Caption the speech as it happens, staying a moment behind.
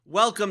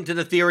Welcome to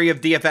the Theory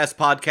of DFS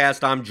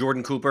podcast. I'm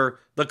Jordan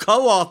Cooper, the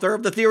co-author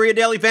of the Theory of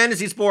Daily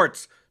Fantasy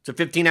Sports. It's a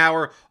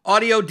 15-hour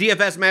audio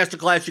DFS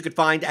masterclass you can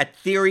find at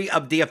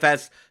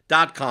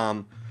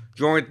theoryofdfs.com.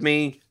 Join with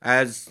me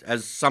as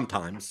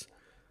sometimes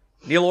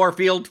Neil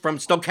Orfield from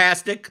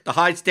Stochastic, the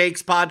High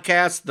Stakes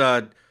podcast,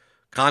 the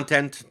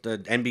content, the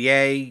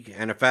NBA,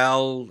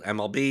 NFL,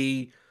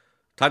 MLB,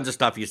 tons of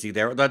stuff you see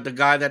there. The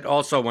guy that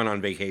also went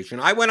on vacation.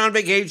 I went on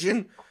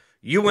vacation.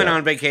 You went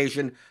on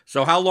vacation.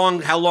 So how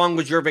long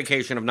was your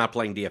vacation of not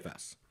playing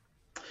DFS?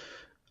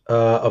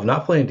 Of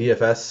not playing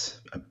DFS,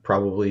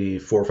 probably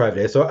 4 or 5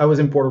 days. So I was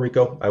in Puerto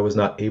Rico. I was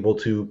not able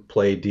to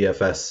play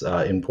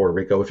DFS in Puerto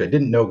Rico, which I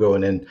didn't know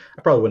going in.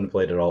 I probably wouldn't have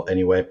played at all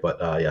anyway. But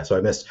so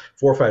I missed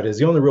 4 or 5 days.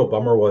 The only real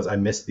bummer was I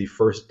missed the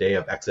first day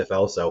of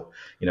XFL. So,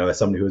 as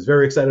somebody who was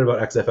very excited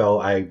about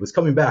XFL, I was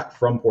coming back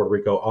from Puerto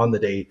Rico on the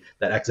day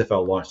that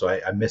XFL launched. So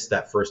I missed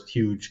that first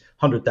huge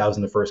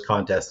 100,000 the first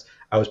contest.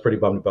 I was pretty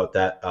bummed about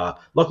that.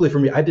 Luckily for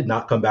me, I did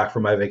not come back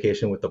from my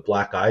vacation with the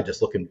black eye,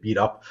 just looking beat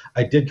up.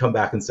 I did come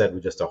back instead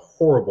with just a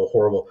horrible,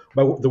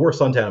 the worst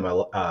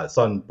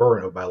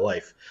sunburn of my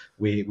life.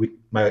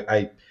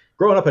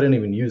 Growing up, I didn't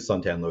even use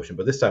suntan lotion,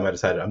 but this time I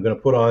decided I'm going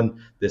to put on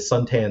this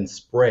suntan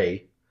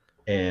spray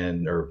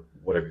or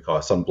whatever you call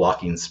it, sun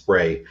blocking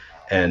spray,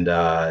 and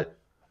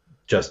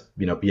just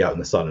be out in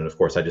the sun. And of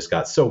course, I just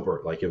got so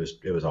burnt, like it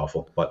was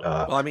awful. But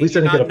at least I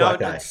didn't get a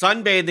black eye.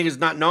 Sunbathing is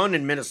not known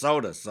in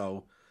Minnesota,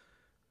 so.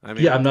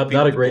 I'm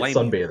not a great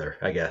sunbather,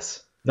 I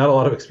guess. Not a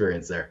lot of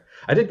experience there.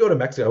 I did go to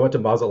Mexico. I went to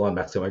Mazatlan,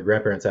 Mexico. My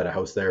grandparents had a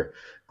house there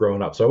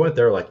growing up. So I went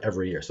there like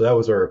every year. So that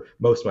was where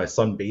most of my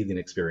sunbathing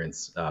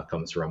experience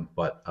comes from.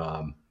 But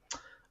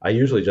I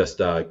usually just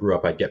grew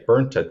up, I'd get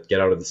burnt, I'd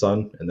get out of the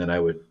sun, and then it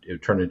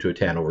would turn into a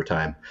tan over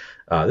time.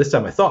 This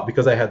time I thought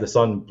because I had the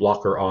sun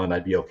blocker on,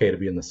 I'd be okay to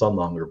be in the sun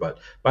longer. But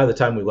by the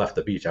time we left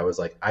the beach, I was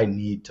like, I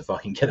need to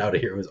fucking get out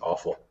of here. It was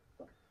awful.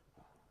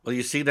 Well,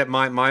 you see that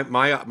my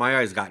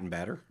eyes gotten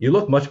better. You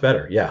look much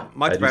better, yeah.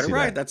 Much better,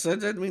 right? That's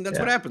what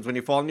happens when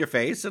you fall on your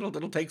face. It'll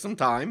take some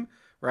time,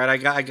 right? I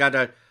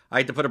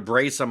had to put a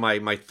brace on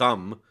my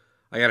thumb.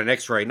 I got an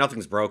X-ray.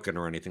 Nothing's broken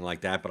or anything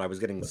like that, but I was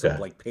getting some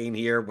pain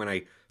here when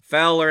I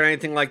fell or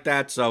anything like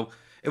that. So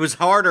it was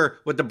harder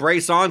with the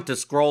brace on to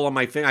scroll on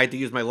my finger. I had to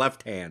use my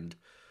left hand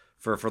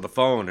for the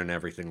phone and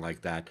everything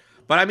like that.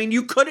 But I mean,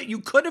 you could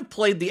have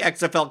played the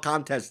XFL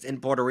contest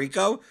in Puerto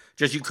Rico,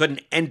 just you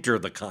couldn't enter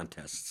the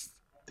contests.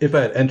 If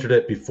I had entered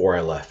it before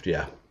I left,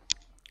 yeah.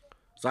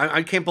 So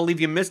I can't believe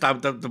you missed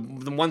out.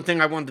 The one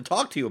thing I wanted to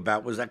talk to you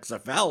about was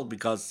XFL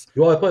because...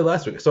 Well, I played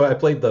last week. So I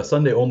played the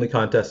Sunday-only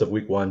contest of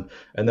week 1,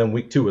 and then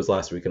week 2 was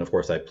last week, and of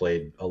course I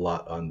played a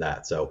lot on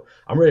that. So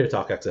I'm ready to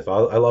talk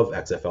XFL. I love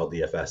XFL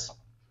DFS.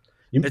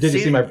 Did you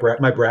see my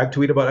brag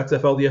tweet about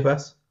XFL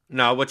DFS?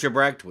 No, what's your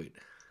brag tweet?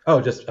 Oh,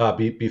 just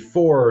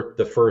before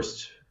the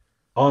first...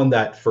 On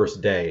that first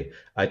day,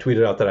 I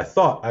tweeted out that I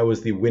thought I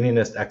was the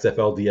winningest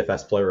XFL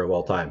DFS player of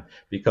all time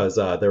because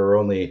there were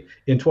only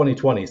in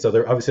 2020. So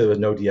there was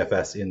no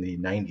DFS in the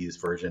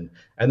 90s version.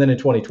 And then in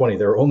 2020,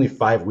 there were only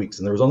 5 weeks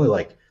and there was only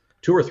like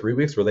 2 or 3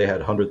 weeks where they had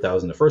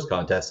 100,000 the first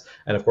contest.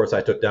 And of course,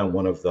 I took down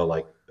one of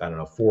the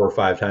 4 or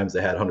 5 times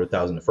they had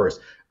 100,000 the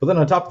first. But then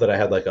on top of that, I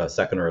had like a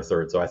second or a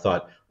third. So I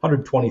thought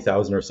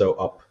 120,000 or so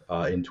up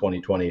in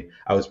 2020.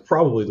 I was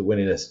probably the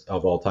winningest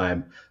of all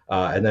time.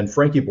 And then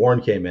Frankie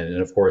Bourne came in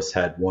and of course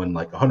had won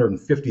like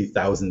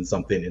 150,000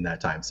 something in that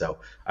time. So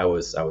I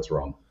was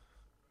wrong.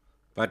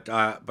 But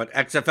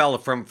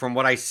XFL from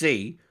what I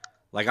see,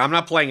 like I'm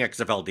not playing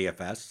XFL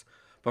DFS,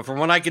 but from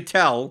what I could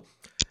tell,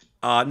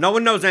 no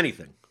one knows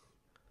anything.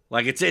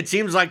 Like it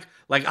seems like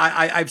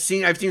I've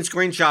seen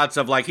screenshots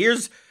of like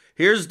here's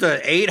the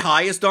 8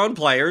 highest owned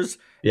players,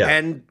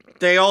 and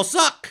they all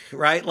suck,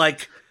 right?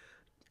 Like,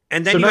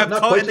 and then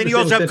you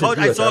also have coach.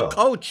 I saw a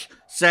coach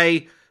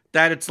say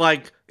that it's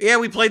like, yeah,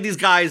 we played these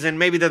guys and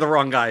maybe they're the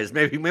wrong guys.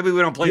 Maybe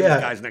we don't play these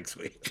guys next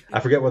week. I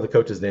forget what the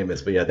coach's name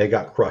is, but yeah, they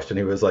got crushed and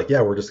he was like,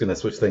 yeah, we're just going to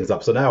switch things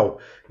up. So now,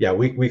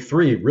 week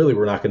 3, really,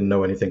 we're not going to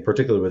know anything,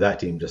 particularly with that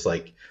team. Just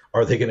like,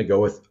 are they going to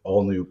go with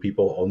all new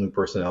people, all new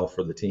personnel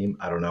for the team?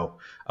 I don't know.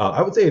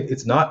 I would say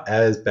it's not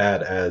as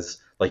bad as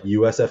like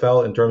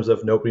USFL in terms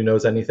of nobody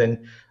knows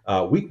anything.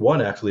 Week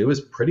 1, actually, it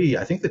was pretty,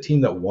 I think the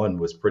team that won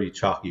was pretty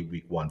chalky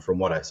week 1 from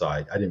what I saw.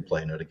 I didn't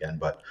play in it again,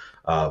 but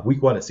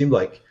week 1, it seemed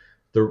like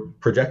the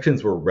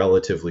projections were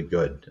relatively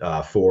good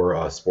for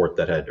a sport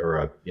that had, or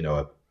a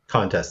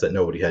contest that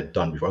nobody had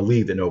done before, a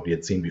league that nobody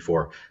had seen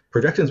before.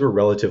 Projections were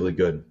relatively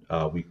good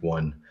week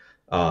 1.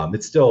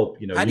 It's still,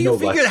 how do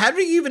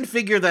you even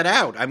figure that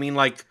out? I mean,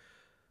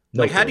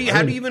 how do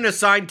you even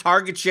assign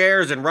target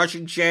shares and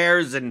rushing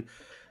shares and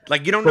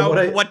Like, you don't From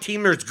know what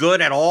team is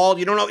good at all.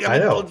 You don't know. I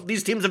know.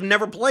 These teams have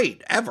never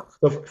played, ever.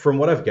 So from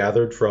what I've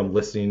gathered from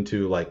listening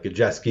to like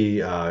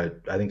Gajeski,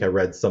 I think I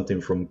read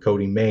something from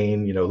Cody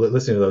Main,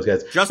 listening to those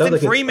guys. Justin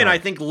Freeman, I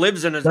think,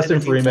 lives in a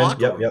Justin Freeman.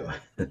 Yep.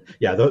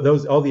 Yeah,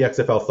 those all the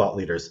XFL thought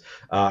leaders.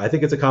 I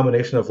think it's a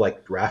combination of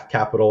like draft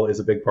capital is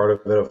a big part of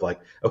it. Of like,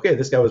 okay,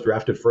 this guy was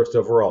drafted first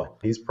overall.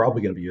 He's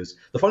probably going to be used.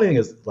 The funny thing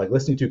is, like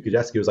listening to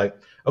Gajeski was like,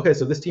 okay,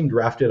 so this team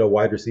drafted a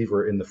wide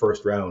receiver in the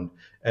first round,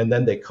 and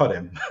then they cut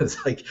him.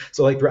 It's like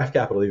so like draft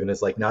capital even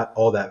is like not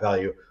all that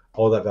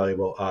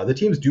valuable. The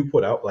teams do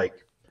put out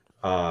like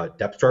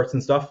depth charts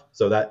and stuff,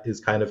 so that is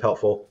kind of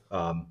helpful.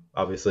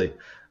 Obviously,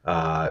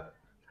 I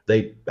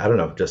don't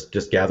know,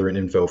 just gathering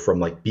info from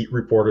like beat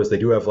reporters. They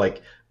do have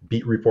like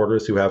beat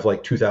reporters who have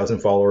like 2,000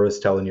 followers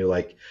telling you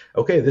like,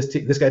 okay,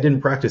 this guy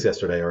didn't practice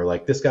yesterday, or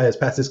like this guy has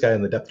passed this guy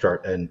in the depth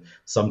chart, and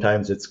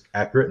sometimes it's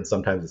accurate and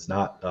sometimes it's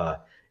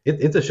not.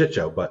 It's a shit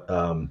show, but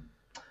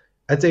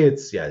I'd say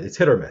it's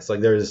hit or miss.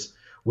 Like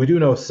we do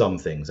know some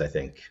things, I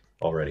think,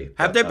 already.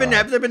 Have there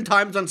been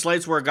times on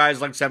slates where a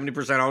guy's like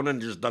 70% owned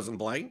and just doesn't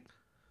play?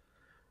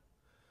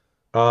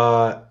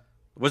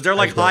 Was there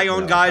like high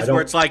owned guys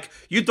where it's like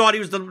you thought he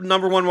was the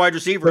number one wide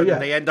receiver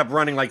and they end up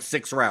running like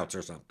 6 routes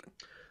or something?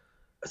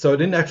 So I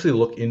didn't actually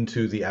look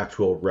into the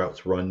actual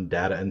routes run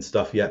data and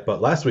stuff yet,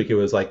 but last week it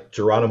was like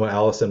Geronimo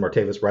Allison,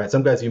 Martavis Bryant,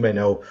 some guys you may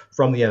know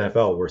from the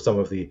NFL were some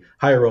of the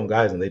higher owned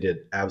guys, and they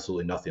did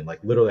absolutely nothing.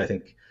 Like literally, I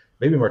think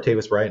maybe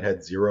Martavis Bryant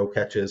had 0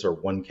 catches or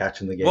 1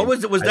 catch in the game. What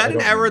was it? Was that an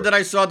error that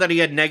I saw that he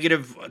had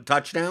negative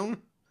touchdown?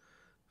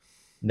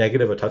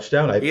 Negative a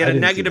touchdown? He had a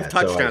negative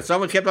touchdown.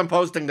 Someone kept on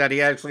posting that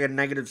he actually had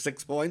negative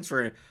 6 points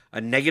for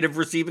a negative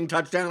receiving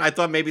touchdown. I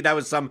thought maybe that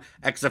was some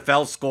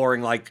XFL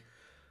scoring, like,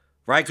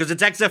 right? Because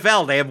it's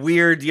XFL. They have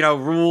weird,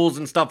 rules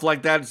and stuff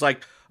like that. It's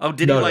like, oh,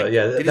 did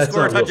he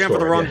score a touchdown for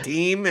the wrong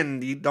team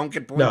and you don't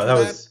get points for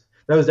that?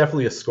 That was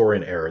definitely a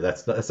scoring error.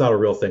 That's not a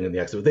real thing in the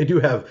XFL. They do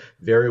have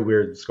very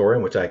weird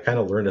scoring, which I kind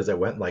of learned as I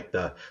went. Like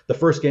the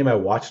first game I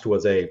watched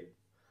was a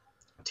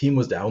team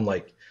was down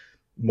like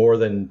more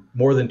than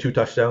 2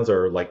 touchdowns,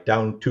 or like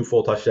down 2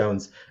 full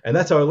touchdowns, and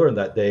that's how I learned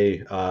that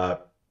they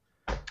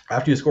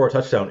after you score a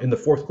touchdown in the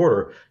fourth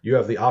quarter, you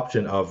have the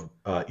option of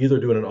either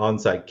doing an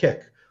onside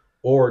kick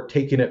or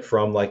taking it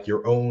from like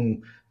your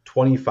own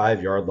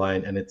 25-yard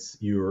line, and it's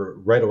a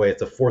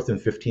 4th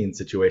and 15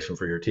 situation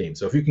for your team.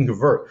 So if you can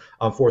convert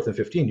on 4th and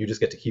 15, you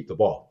just get to keep the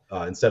ball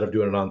instead of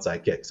doing an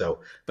onside kick.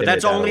 But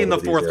that's only in the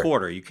fourth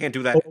quarter. You can't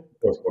do that.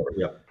 Fourth quarter,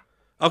 yeah.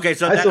 Okay,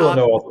 so I still don't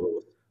know all the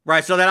rules.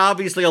 Right, so that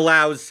obviously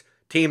allows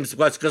teams,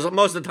 because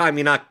most of the time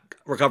you're not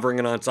recovering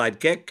an onside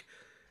kick,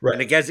 right?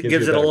 And it gives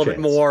it a little bit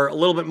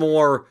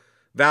more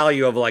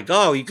value of like,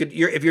 oh,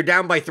 if you're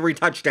down by 3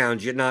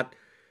 touchdowns,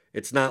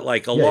 it's not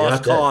like a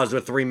lost cause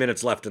with 3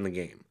 minutes left in the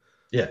game.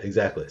 Yeah,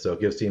 exactly. So it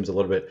gives teams a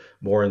little bit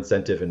more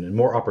incentive and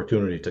more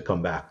opportunity to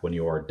come back when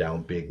you are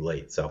down big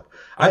late. So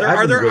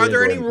are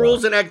there any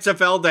rules in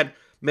XFL that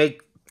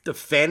make the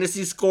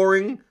fantasy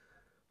scoring,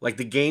 like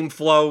the game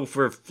flow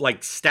for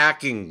like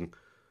stacking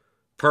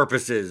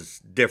purposes,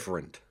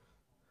 different?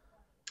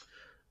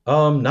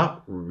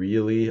 Not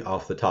really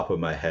off the top of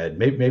my head.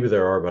 Maybe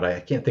there are, but I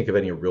can't think of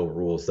any real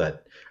rules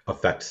that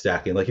affect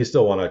stacking. Like you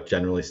still want to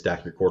generally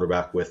stack your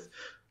quarterback with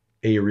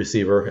a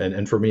receiver,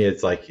 and for me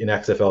it's like in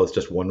XFL it's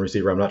just 1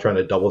 receiver. I'm not trying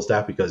to double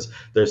stack because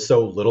there's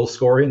so little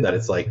scoring that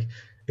it's like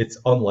it's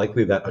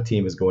unlikely that a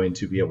team is going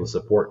to be able to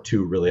support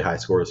 2 really high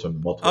scores from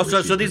multiple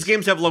receivers. So these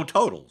games have low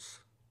totals.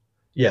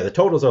 Yeah, the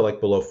totals are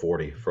like below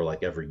 40 for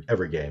like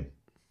every game.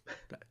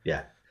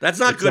 Yeah. That's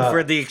not good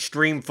for the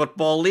Extreme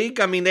Football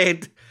League. I mean,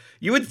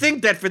 you would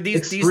think that for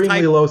these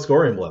extremely low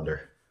scoring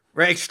blender.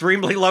 Right,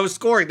 extremely low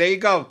scoring. There you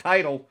go.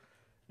 Title.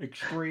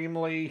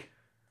 Extremely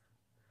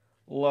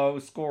low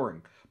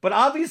scoring. But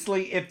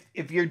obviously,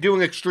 if you're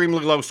doing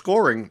extremely low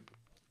scoring,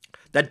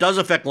 that does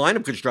affect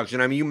lineup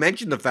construction. I mean, you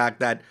mentioned the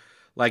fact that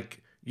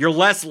like you're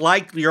less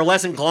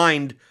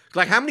inclined.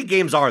 Like, how many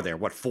games are there?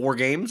 4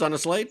 games on a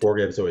slate? 4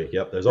 games a week.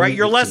 Yep. There's right.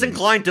 You're less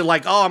inclined to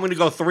like, oh, I'm going to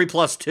go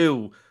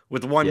 3+2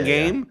 with 1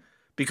 game. Yeah.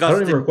 Because I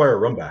don't even require a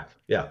run back.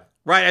 Yeah.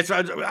 Right.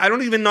 I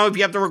don't even know if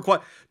you have to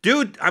require.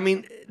 Dude, I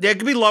mean, there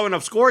could be low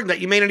enough scoring that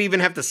you may not even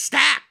have to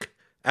stack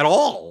at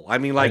all. I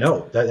mean, like,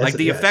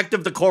 the effect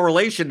of the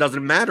correlation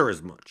doesn't matter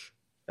as much.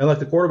 And like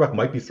the quarterback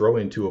might be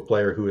throwing to a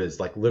player who is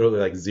like literally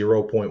like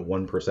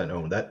 0.1%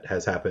 owned. That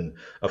has happened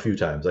a few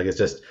times. Like it's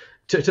just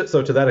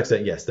so to that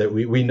extent, yes, that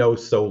we know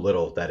so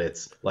little that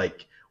it's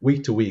like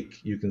week to week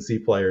you can see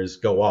players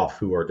go off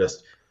who are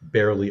just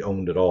barely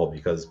owned at all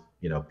because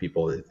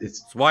people. It's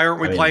so why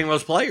aren't we playing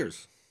those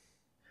players?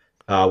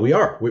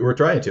 We're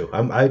trying to.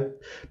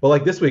 But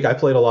like this week I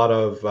played a lot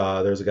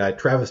of. There's a guy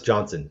Travis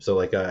Johnson. So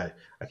like I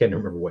can't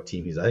remember what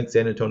team he's. I think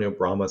San Antonio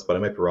Brahmas, but I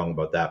might be wrong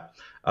about that.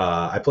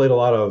 I played a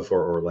lot of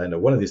Orlando,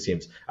 one of these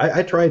teams.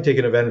 I tried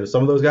taking advantage of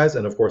some of those guys,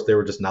 and of course they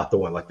were just not the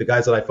one. Like the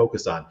guys that I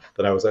focused on,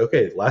 that I was like,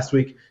 okay, last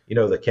week,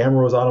 the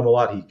camera was on him a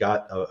lot. He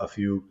got a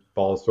few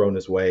balls thrown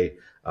his way.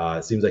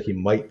 It seems like he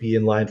might be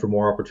in line for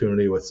more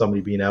opportunity with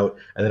somebody being out.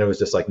 And then it was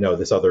just like, no,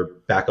 this other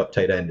backup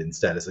tight end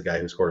instead is the guy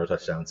who scored a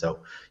touchdown. So,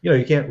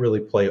 you can't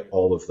really play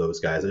all of those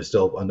guys. There's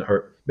still,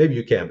 or maybe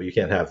you can, but you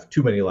can't have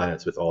too many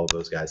lineups with all of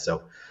those guys.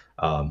 So,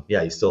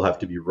 you still have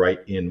to be right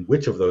in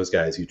which of those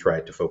guys you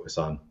try to focus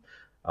on.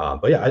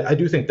 But yeah, I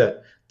do think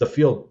that the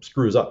field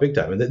screws up big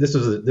time. And this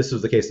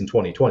was the case in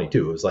 2020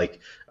 too. It was like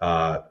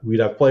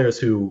we'd have players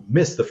who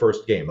missed the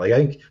first game. Like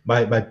I think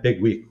my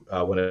big week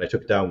when I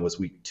took it down was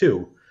week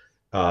 2.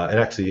 And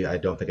actually, I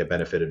don't think I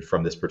benefited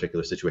from this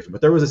particular situation. But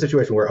there was a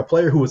situation where a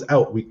player who was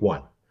out week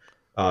 1,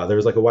 there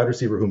was like a wide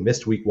receiver who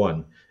missed week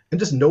 1, and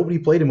just nobody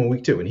played him in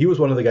week 2. And he was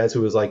one of the guys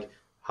who was like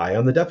high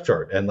on the depth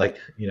chart and like,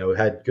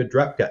 had good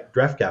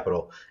draft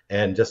capital,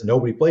 and just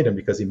nobody played him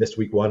because he missed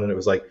week 1. And it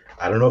was like,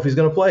 I don't know if he's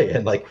going to play.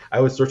 And like, I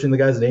was searching the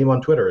guy's name on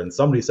Twitter, and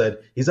somebody said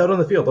he's out on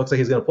the field. Looks like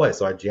he's going to play.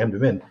 So I jammed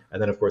him in.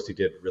 And then of course he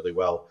did really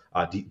well.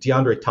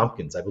 DeAndre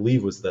Tompkins, I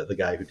believe, was the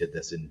guy who did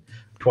this in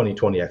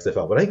 2020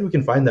 XFL. But I think we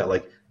can find that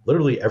like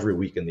literally every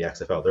week in the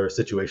XFL. There are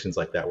situations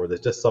like that where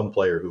there's just some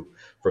player who,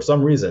 for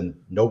some reason,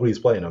 nobody's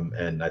playing them,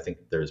 and I think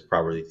there's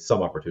probably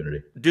some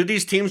opportunity. Do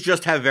these teams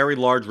just have very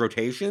large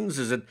rotations?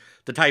 Is it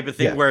the type of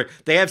thing where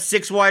they have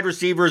 6 wide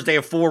receivers, they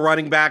have 4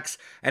 running backs,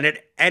 and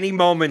at any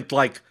moment,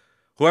 like,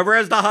 whoever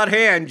has the hot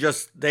hand,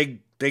 just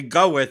they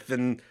go with,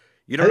 and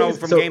you don't know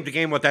from game to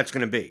game what that's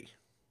going to be?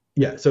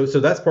 Yeah, so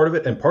that's part of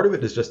it, and part of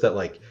it is just that,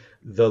 like,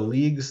 the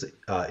league's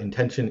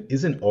intention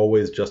isn't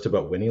always just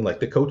about winning.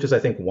 Like, the coaches, I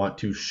think, want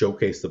to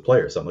showcase the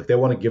players something. Like, they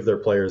want to give their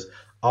players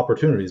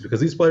opportunities because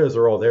these players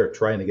are all there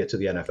trying to get to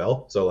the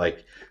NFL. So,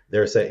 like,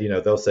 they'll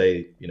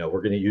say,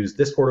 we're going to use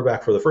this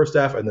quarterback for the first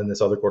half and then this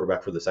other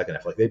quarterback for the second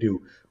half. Like, they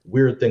do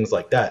weird things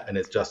like that, and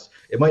it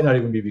might not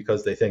even be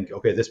because they think,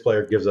 okay, this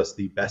player gives us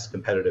the best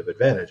competitive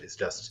advantage. It's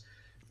just,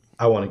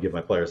 I want to give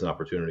my players an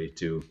opportunity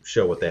to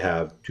show what they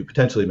have to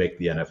potentially make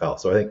the NFL.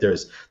 So I think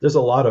there's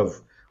a lot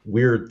of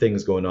weird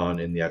things going on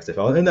in the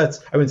XFL,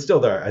 and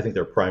still there. I think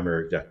their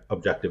primary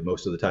objective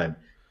most of the time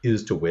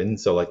is to win.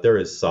 So like there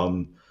is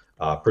some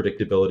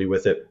predictability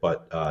with it,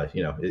 but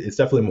it's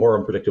definitely more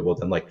unpredictable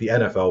than like the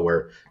NFL,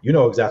 where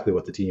exactly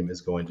what the team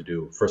is going to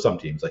do. For some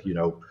teams, like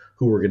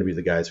who are going to be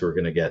the guys who are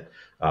going to get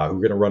who are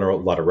going to run a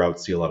lot of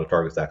routes, see a lot of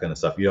targets, that kind of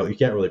stuff. You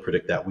can't really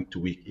predict that week to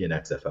week in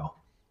XFL.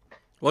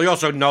 Well, you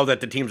also know that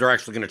the teams are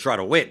actually going to try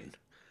to win.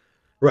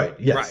 Right.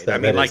 Yes.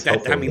 Right. Look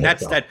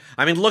at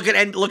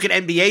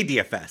NBA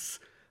DFS.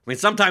 I mean,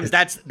 sometimes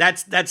that's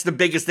the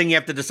biggest thing you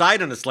have to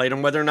decide on the slate,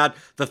 on whether or not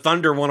the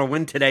Thunder want to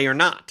win today or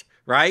not.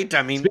 Right.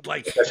 I mean,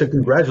 I should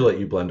congratulate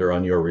you, Blender,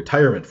 on your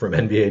retirement from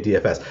NBA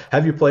DFS.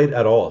 Have you played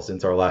at all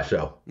since our last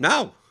show?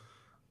 No.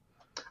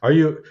 Do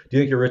you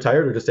think you're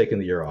retired or just taking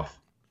the year off?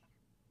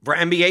 For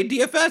NBA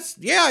DFS?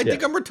 Yeah, I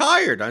think I'm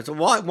retired. I said,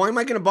 why am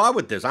I going to bother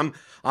with this? I'm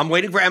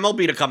waiting for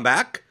MLB to come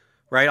back.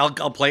 Right, I'll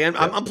play.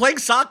 I'm playing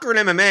soccer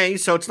and MMA,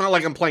 so it's not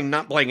like I'm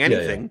not playing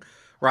anything,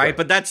 right?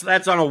 But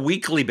that's on a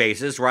weekly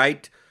basis,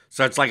 right?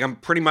 So it's like I'm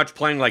pretty much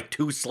playing like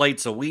 2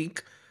 slates a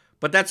week.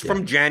 But that's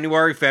from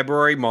January,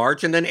 February,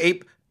 March, and then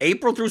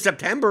April through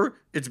September.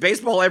 It's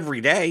baseball every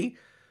day.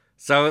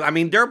 So I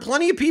mean, there are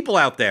plenty of people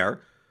out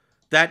there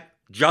that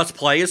just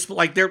play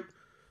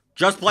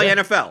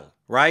NFL,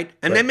 right?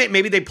 And then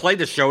maybe they play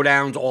the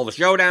showdowns, all the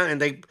showdown,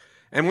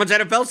 and once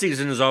NFL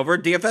season is over,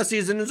 DFS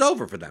season is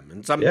over for them.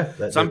 And some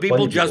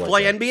people just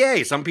play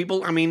NBA. Some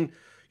people, I mean,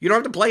 you don't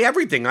have to play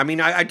everything. I mean,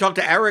 I talked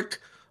to Eric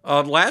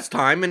last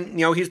time, and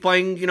he's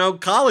playing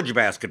college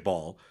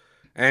basketball,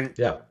 and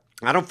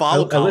I don't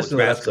follow college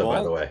basketball.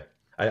 By the way,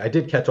 I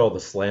did catch all the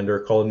slander,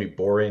 calling me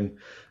boring,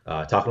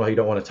 talking about how you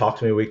don't want to talk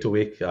to me week to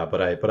week.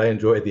 But I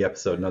enjoyed the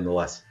episode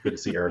nonetheless. Good to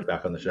see Eric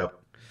back on the show.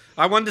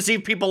 I wanted to see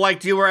if people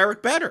liked you or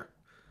Eric better.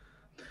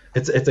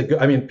 It's a good.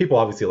 I mean, people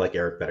obviously like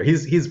Eric better.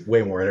 He's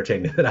way more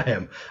entertaining than I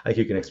am. I think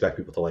you can expect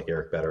people to like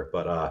Eric better.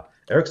 But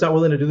Eric's not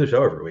willing to do the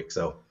show every week,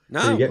 so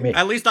no. You get me.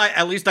 At least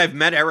I've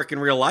met Eric in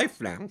real life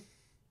now.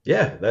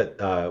 Yeah, that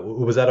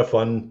was that a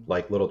fun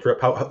little trip.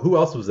 Who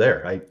else was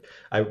there?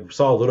 I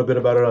saw a little bit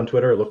about it on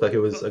Twitter. It looked like it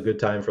was a good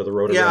time for the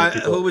road. Yeah,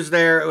 who was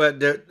there?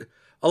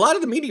 A lot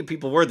of the media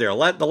people were there.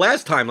 The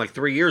last time, like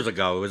 3 years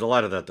ago, it was a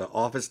lot of the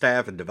office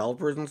staff and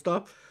developers and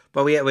stuff.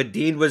 But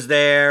Dean was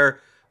there.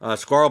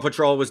 Squirrel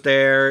Patrol was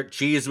there.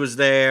 Cheese was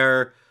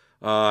there.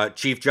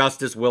 Chief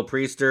Justice Will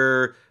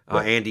Priester.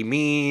 Andy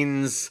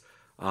Means.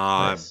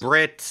 Nice.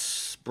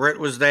 Britt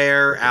was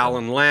there.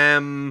 Alan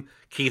Lem.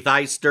 Keith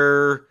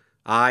Eister.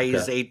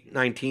 Eyes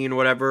 819,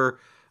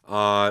 whatever.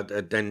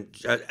 Then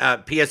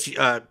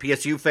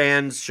PSU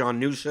fans.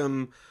 Sean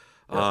Newsham.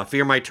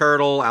 Fear My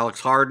Turtle. Alex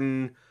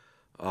Harden.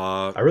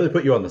 I really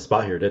put you on the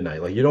spot here, didn't I?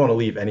 Like, you don't want to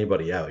leave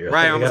anybody out.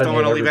 Right, I almost don't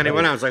want to leave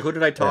anyone out. I was like, who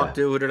did I talk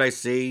to? Who did I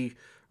see?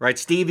 Right,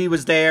 Stevie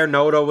was there.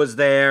 Noto was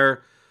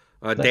there.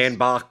 Nice. Dan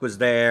Bach was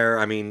there.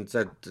 I mean,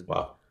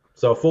 wow.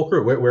 So full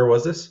crew. Where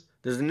was this?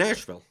 This is in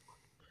Nashville.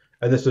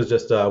 And this was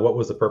just what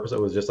was the purpose? It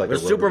was just like a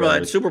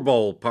Super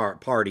Bowl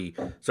party.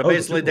 So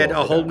basically, did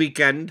a whole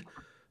weekend.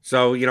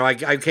 So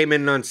I came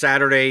in on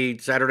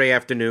Saturday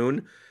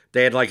afternoon.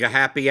 They had like a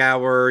happy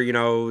hour,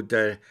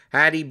 the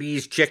Hattie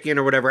B's Chicken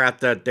or whatever at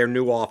their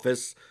new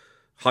office.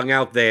 Hung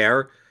out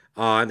there.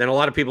 And then a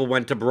lot of people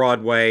went to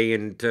Broadway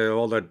and to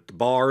all the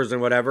bars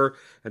and whatever.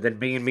 And then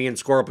me and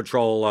Squirrel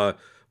Patrol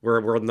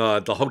were in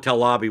the hotel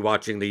lobby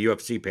watching the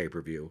UFC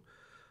pay-per-view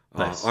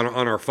Nice. on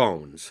our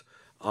phones.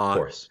 Of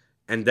course.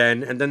 And then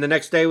the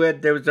next day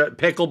there was a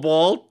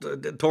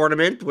pickleball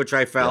tournament, which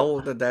I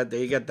fell. That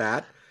they get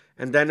that.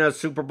 And then a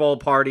Super Bowl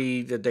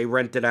party that they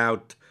rented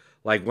out,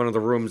 like one of the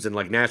rooms in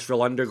like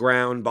Nashville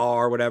Underground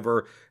bar,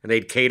 whatever, and they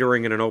had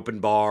catering in an open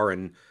bar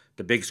and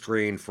the big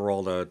screen for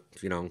all the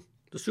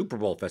the Super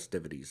Bowl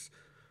festivities.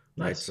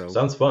 Nice. Right, so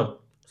Sounds fun.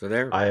 so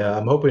there.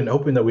 I'm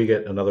hoping that we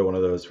get another one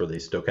of those for the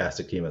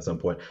Stochastic team at some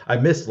point. I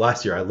missed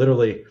last year.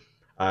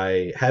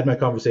 I had my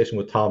conversation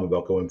with Tom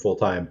about going full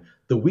time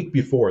the week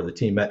before the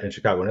team met in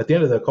Chicago. And at the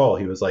end of the call,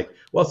 he was like,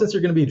 "Well, since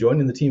you're going to be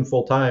joining the team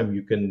full time,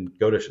 you can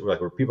go to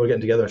like where people are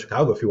getting together in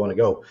Chicago if you want to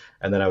go."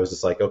 And then I was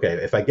just like, "Okay,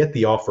 if I get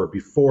the offer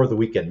before the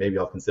weekend, maybe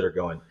I'll consider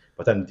going."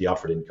 But then the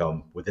offer didn't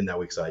come within that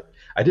week, so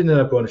I didn't end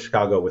up going to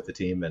Chicago with the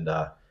team, and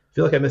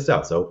feel like I missed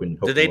out. So hoping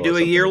Did they we'll do have a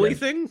something yearly again.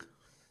 thing?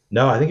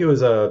 No, I think it was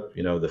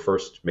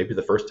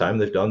the first time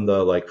they've done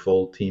the like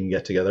full team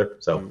get together.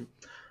 So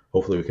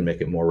hopefully we can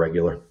make it more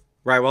regular.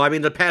 Right. Well, I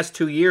mean, the past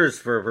 2 years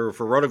for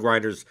Roto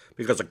Grinders,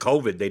 because of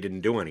COVID, they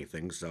didn't do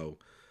anything. So,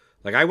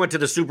 like, I went to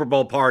the Super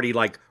Bowl party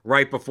like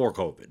right before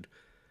COVID.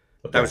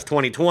 Okay. That was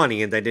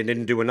 2020, and they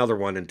didn't do another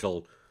one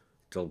until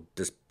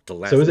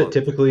last. So is it month.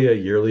 typically a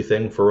yearly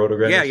thing for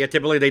Rotogrinders? Yeah.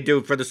 Typically they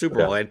do for the Super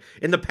Bowl, Okay.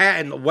 and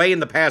in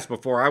the past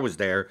before I was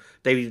there,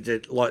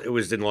 it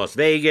was in Las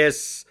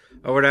Vegas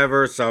or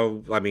whatever.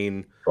 So I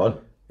mean, Fun.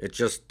 it's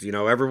just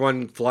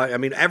everyone fly. I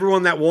mean,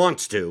 everyone that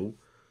wants to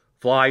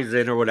flies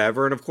in or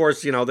whatever, and of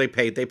course they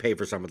pay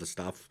for some of the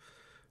stuff,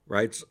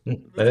 right? So,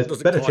 And it's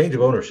doesn't been a cost change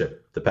of you.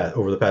 ownership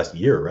over the past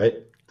year, right?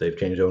 They've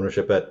changed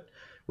ownership at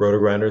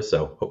Rotogrinders,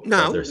 so hope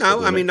No, they're still no.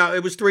 doing I mean, it. no.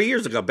 It was 3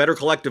 years ago. Better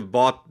Collective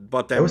bought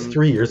them. That was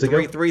 3 years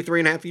ago. Three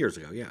and a half years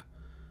ago. Yeah.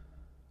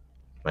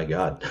 My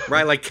God.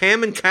 Right. Like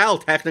Cam and Cal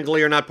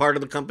technically are not part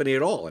of the company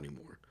at all anymore.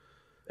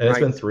 And it's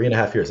Right. been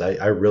 3.5 years.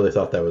 I really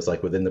thought that was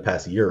like within the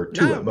past year or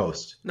two No. at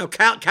most. No,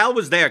 Cal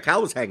was there.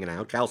 Cal was hanging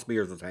out. Cal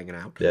Spears was hanging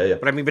out. Yeah.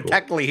 But I mean, Cool.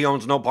 technically he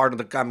owns no part of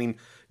the. I mean,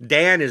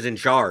 Dan is in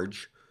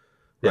charge.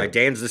 Right.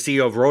 Yeah. Dan's the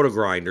CEO of Roto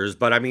Grinders.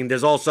 But I mean,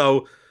 there's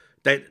also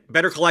that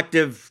Better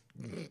Collective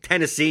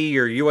Tennessee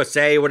or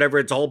USA, whatever.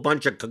 It's a whole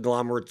bunch of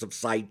conglomerates of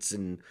sites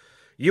and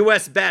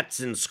US Bets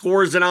and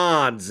Scores and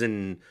Odds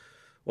and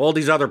all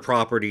these other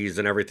properties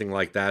and everything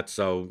like that.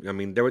 So I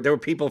mean, there were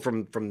people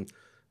from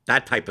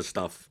that type of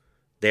stuff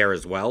there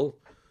as well.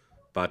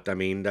 But I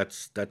mean,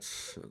 that's a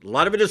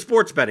lot of it is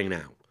sports betting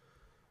now.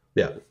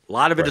 Yeah. A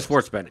lot of it is Right.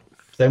 sports betting.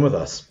 Same with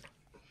us.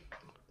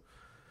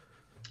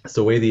 It's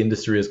the way the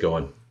industry is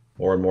going.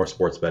 More and more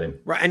sports betting.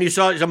 Right, and you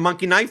saw it's a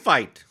monkey knife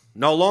fight.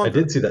 No longer. I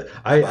did see that.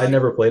 I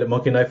never played at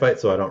Monkey Knife Fight,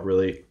 so I don't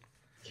really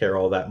care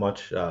all that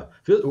much.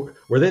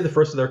 Were they the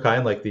first of their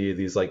kind, like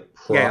these like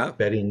prop Yeah.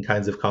 betting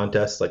kinds of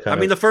contests? Like I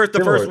mean, the first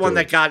similar one to-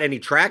 that got any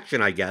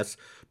traction, I guess.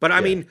 But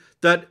I mean,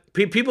 that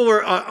people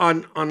were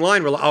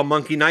online were like, "Oh,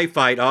 Monkey Knife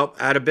Fight, oh,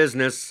 out of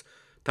business,"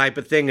 type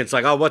of thing. It's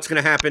like, "Oh, what's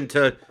going to happen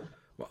to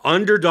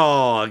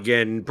Underdog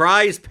and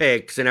Prize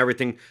Picks and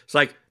everything?" It's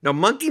like, no,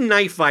 Monkey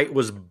Knife Fight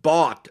was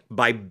bought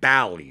by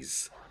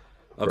Bally's.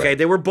 Okay, Right.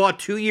 they were bought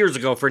 2 years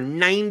ago for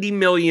 $90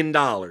 million,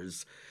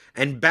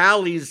 and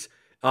Bally's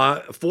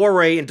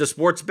foray into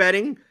sports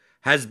betting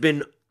has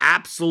been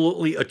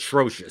absolutely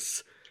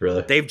atrocious.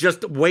 Really? They've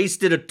just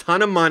wasted a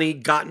ton of money,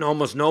 gotten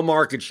almost no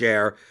market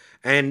share,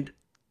 and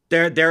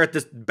they're at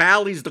this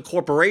Bally's, the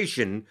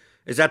corporation,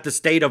 is at the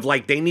state of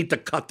like they need to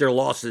cut their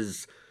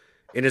losses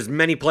in as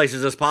many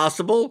places as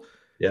possible.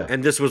 Yeah.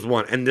 And this was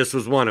one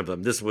of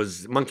them. This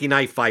was Monkey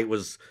Knife Fight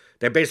was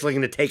they're basically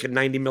going to take a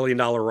 $90 million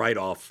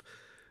write-off.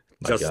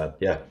 My God.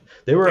 Yeah.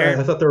 They were.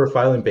 I thought they were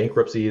filing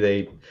bankruptcy.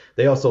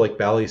 They also like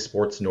Bally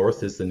Sports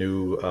North is the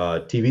new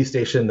TV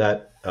station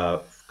that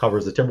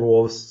covers the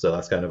Timberwolves. So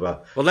that's kind of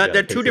a Well, they're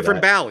taste two of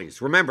different that.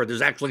 Bally's. Remember,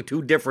 there's actually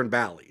two different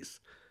Bally's.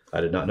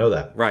 I did not know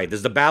that. Right.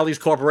 There's the Bally's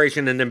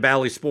Corporation and then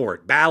Bally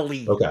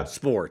Okay.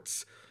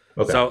 Sports.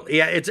 Okay. So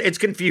yeah, it's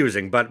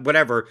confusing, but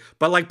whatever.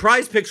 But like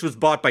Prize Picks was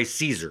bought by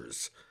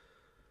Caesars.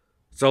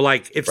 So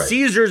like if Right.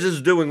 Caesars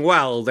is doing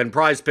well, then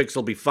Prize Picks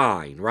will be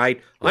fine, right?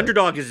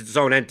 Underdog is its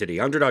own entity.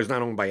 Underdog's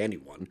not owned by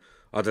anyone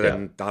other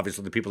than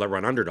obviously the people that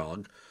run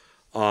Underdog.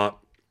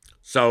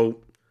 So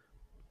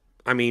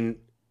I mean,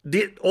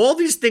 all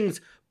these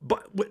things,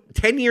 but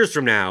 10 years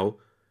from now,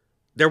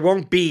 there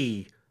won't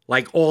be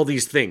like all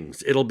these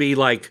things. It'll be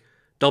like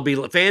there'll be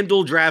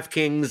FanDuel,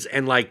 DraftKings,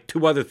 and like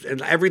two other,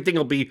 and everything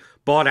will be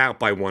bought out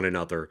by one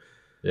another.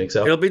 You think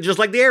so? It'll be just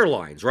like the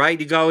airlines, right?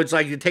 You go, it's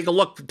like you take a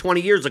look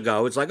 20 years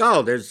ago. It's like,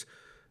 oh, there's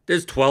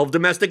 12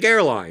 domestic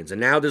airlines,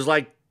 and now there's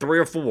like 3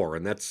 or 4,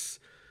 and that's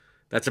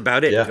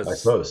about it. Yeah, 'cause I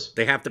suppose.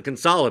 they have to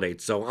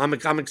consolidate. So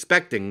I'm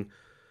expecting,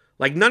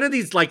 like none of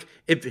these, like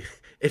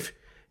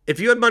if if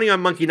you had money on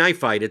Monkey Knife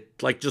Fight,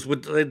 it like just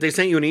would they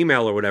sent you an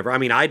email or whatever. I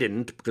mean, I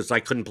didn't because I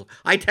couldn't.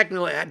 I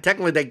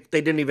technically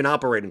they didn't even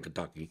operate in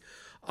Kentucky.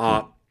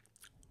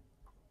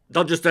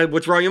 They'll just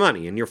withdraw your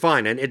money and you're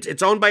fine. And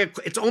it's owned by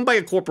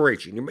a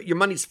corporation. Your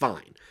money's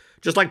fine.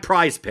 Just like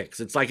Prize Picks.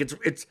 It's like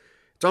it's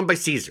owned by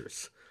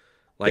Caesars.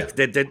 Like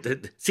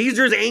the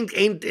Caesars ain't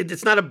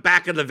it's not a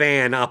back of the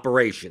van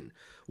operation.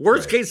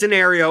 Worst case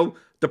scenario,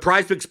 the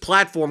Prize Picks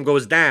platform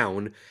goes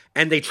down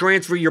and they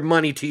transfer your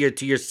money to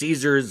your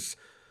Caesars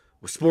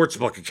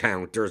sportsbook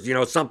account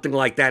or something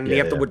like that, and you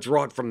have to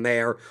withdraw it from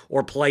there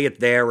or play it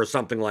there or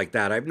something like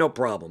that. I have no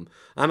problem.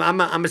 I'm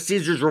a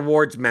Caesars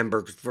Rewards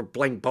member for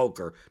playing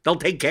poker. They'll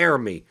take care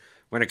of me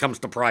when it comes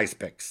to Prize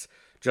Picks,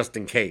 just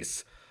in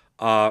case.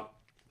 But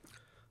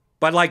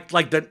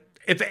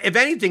if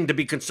anything to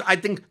be I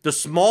think the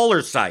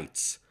smaller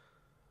sites,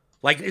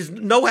 like is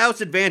No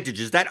House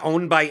Advantage, is that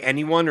owned by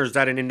anyone or is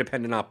that an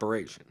independent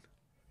operation?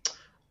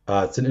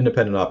 It's an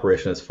independent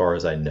operation as far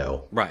as I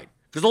know. Right.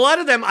 Because a lot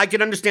of them, I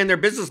can understand their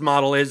business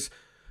model is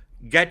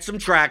get some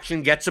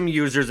traction, get some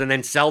users, and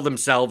then sell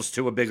themselves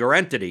to a bigger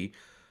entity.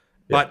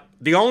 Yeah. But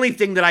the only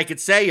thing that I could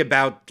say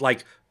about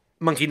like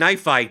Monkey Knife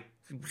Fight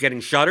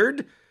getting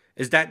shuttered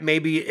is that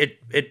maybe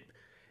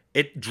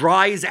it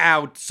dries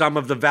out some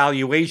of the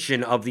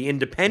valuation of the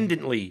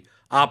independently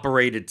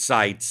operated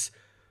sites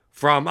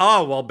from,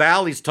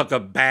 Bally's took a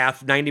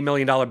 $90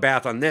 million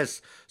bath on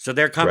this, so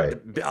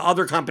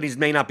other companies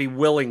may not be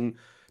willing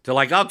to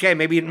like, okay,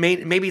 maybe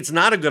it's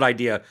not a good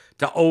idea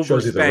to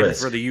overspend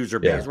for the user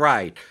base.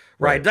 Yeah.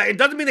 Right. It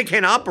doesn't mean they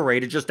can't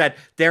operate. It's just that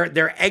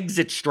their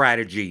exit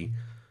strategy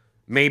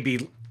may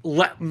be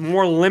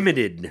more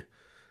limited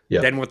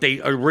than what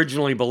they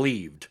originally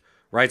believed.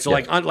 Right. So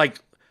like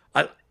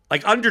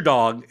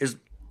Underdog is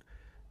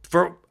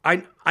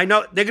I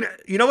know they're gonna.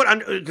 You know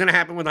what's gonna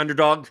happen with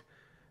Underdog?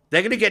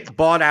 They're going to get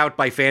bought out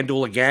by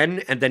FanDuel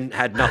again and then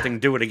had nothing to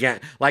do it again.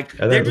 Like,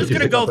 they're just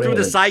going to go through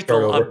the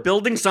cycle of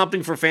building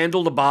something for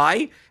FanDuel to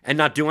buy and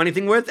not do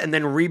anything with and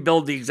then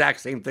rebuild the exact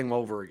same thing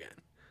over again.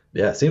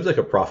 Yeah, it seems like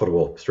a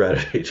profitable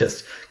strategy.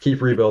 Just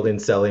keep rebuilding,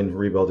 selling,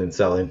 rebuilding,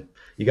 selling.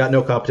 You got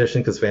no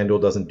competition because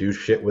FanDuel doesn't do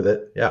shit with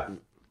it. Yeah,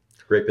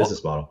 great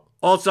business model.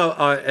 Also,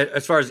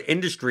 as far as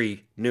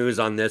industry news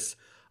on this,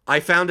 I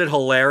found it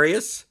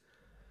hilarious.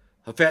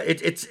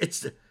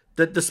 It's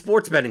the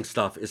sports betting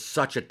stuff is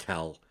such a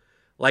tell.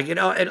 Like, and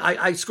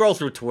I scroll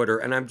through Twitter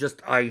and I'm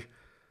just, I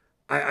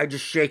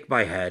just shake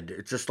my head.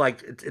 It's just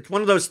like, it's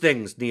one of those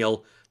things,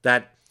 Neil,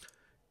 that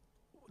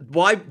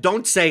why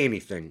don't say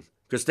anything?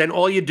 Because then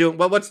all you do,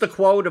 well, what's the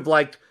quote of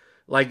like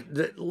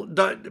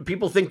the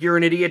people think you're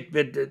an idiot,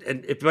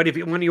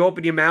 and when you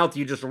open your mouth,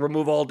 you just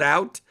remove all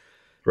doubt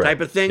type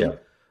of thing. Yeah.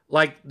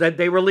 Like that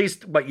they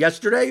released,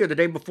 yesterday or the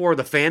day before,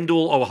 the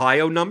FanDuel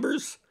Ohio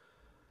numbers?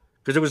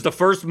 Because it was the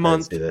first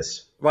month,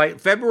 right?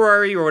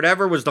 February or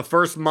whatever was the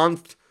first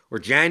month, or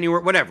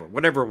January, whatever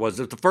it was.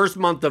 It was the first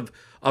month of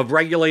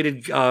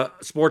regulated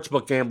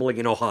sportsbook gambling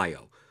in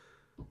Ohio.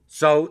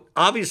 So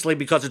obviously,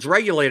 because it's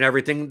regulated,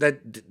 everything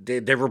that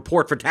they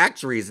report for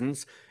tax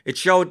reasons, it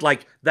showed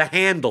like the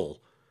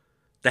handle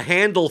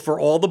for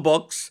all the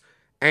books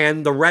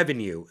and the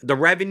revenue,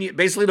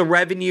 basically the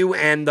revenue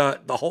and the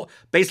whole,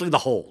 basically the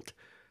hold,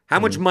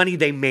 how much money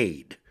they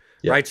made,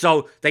 right?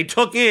 So they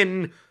took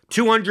in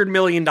 $200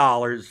 million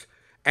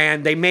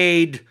and they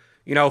made,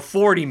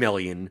 $40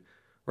 million.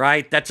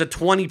 Right? That's a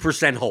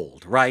 20%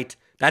 hold, right?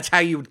 That's how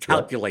you would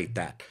calculate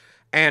that.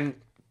 And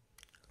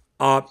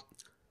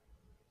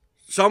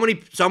so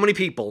many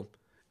people,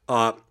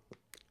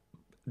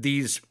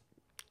 these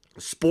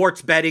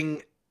sports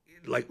betting,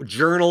 like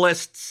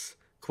journalists,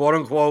 quote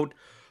unquote,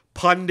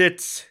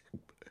 pundits,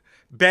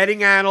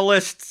 betting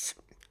analysts,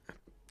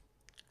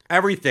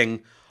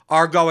 everything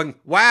are going,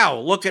 wow,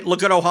 look at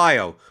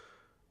Ohio.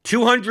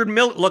 200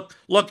 million.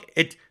 Look,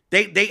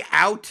 they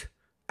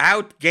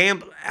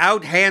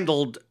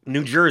outhandled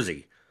New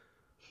Jersey,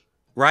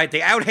 right?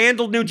 They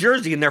outhandled New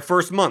Jersey in their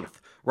first month,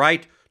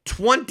 right?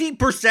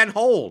 20%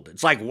 hold.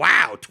 It's like,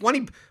 wow,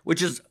 20,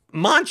 which is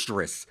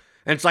monstrous.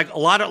 And it's like a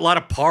lot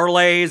of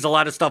parlays, a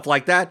lot of stuff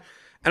like that.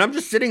 And I'm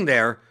just sitting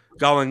there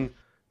going,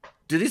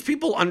 do these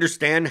people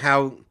understand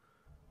how,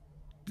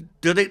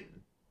 do they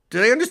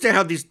understand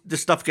how this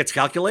stuff gets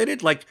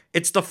calculated? Like,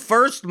 it's the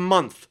first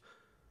month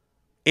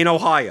in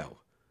Ohio.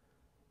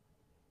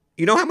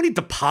 You know how many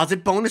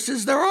deposit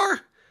bonuses there are?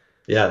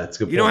 Yeah, that's a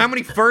good point. You know how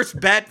many first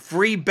bet,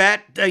 free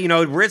bet,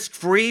 risk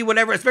free,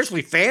 whatever,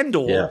 especially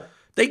FanDuel. Yeah.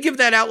 They give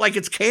that out like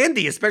it's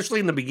candy, especially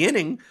in the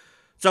beginning.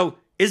 So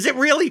is it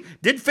really?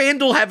 Did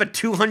FanDuel have a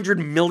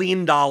 $200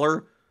 million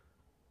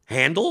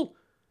handle?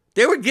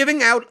 They were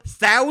giving out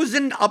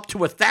up to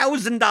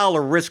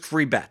 $1,000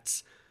 risk-free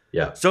bets.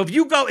 Yeah. So if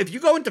you go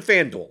into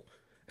FanDuel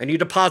and you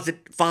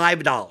deposit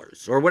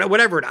 $5 or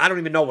whatever, I don't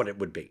even know what it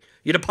would be.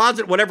 You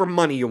deposit whatever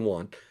money you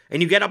want,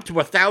 and you get up to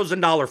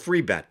 $1,000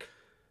 free bet.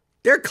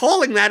 They're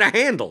calling that a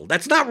handle.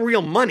 That's not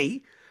real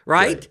money,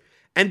 right?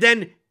 And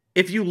then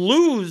if you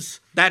lose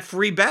that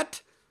free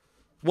bet,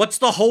 What's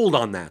the hold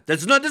on that?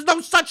 There's no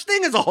such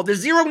thing as a hold. There's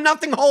zero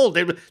nothing hold.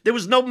 There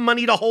was no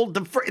money to hold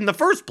in the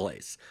first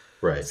place.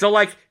 Right. So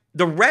like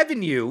the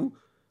revenue,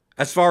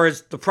 as far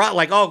as the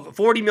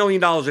 $40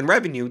 million in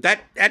revenue,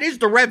 that is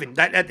the revenue.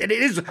 That it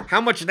is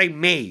how much they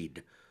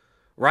made,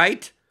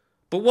 right?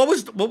 But what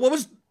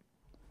was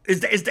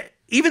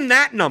even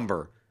that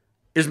number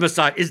is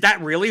Messiah? Is that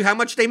really how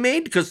much they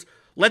made? Because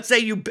let's say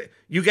you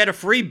get a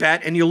free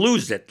bet and you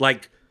lose it,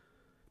 like.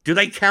 Do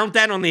they count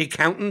that on the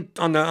accountant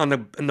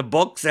in the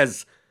books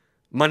as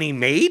money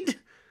made?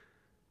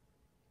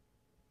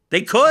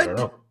 They could. I don't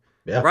know.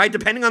 Yeah. Right?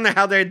 Depending on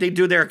how they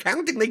do their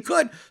accounting, they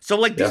could. So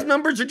like these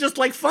numbers are just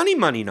like funny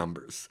money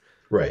numbers.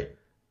 Right.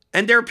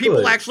 And there are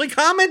people actually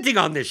commenting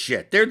on this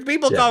shit. There's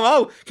people going,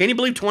 "Oh, can you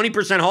believe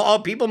 20%? Oh,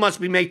 people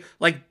must be making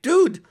like,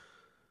 dude,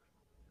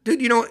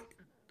 you know,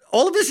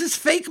 all of this is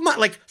fake money.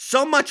 Like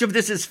so much of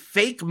this is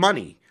fake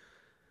money.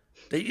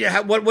 Yeah,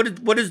 what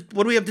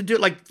do we have to do?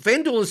 Like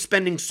FanDuel is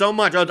spending so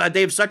much. Oh,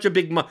 they have such a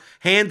big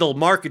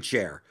market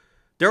share.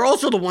 They're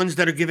also the ones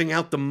that are giving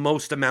out the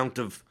most amount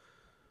of.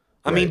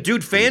 I mean,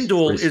 dude,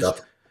 FanDuel is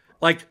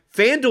like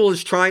FanDuel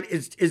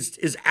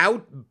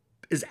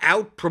is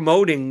out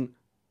promoting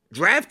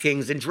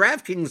DraftKings, and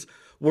DraftKings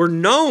were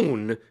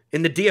known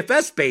in the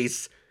DFS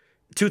space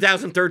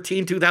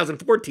 2013,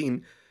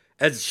 2014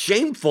 as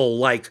shameful.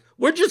 Like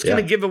we're just going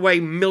to give away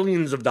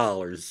millions of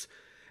dollars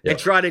and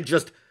try to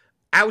just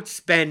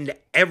outspend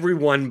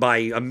everyone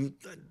by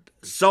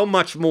so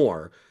much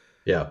more.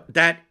 Yeah.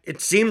 That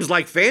it seems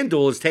like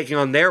FanDuel is taking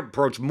on their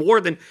approach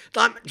more than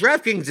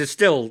DraftKings is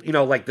still,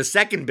 like the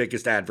second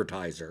biggest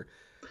advertiser.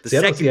 I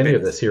don't see any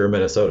of this here in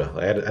Minnesota.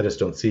 I just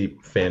don't see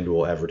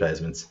FanDuel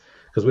advertisements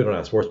because we don't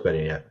have sports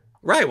betting yet.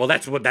 Right. Well,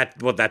 that's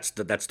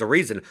the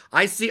reason.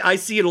 I see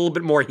it a little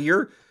bit more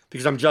here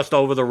because I'm just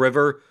over the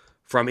river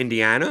from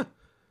Indiana.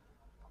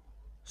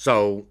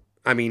 So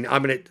I mean,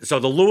 so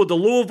the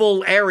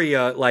Louisville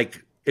area,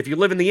 like if you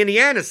live in the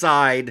Indiana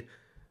side,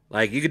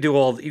 like you could do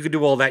all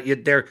that. You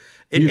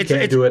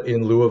can't do it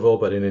in Louisville,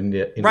 but in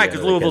Indiana, right?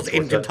 Because Louisville's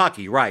in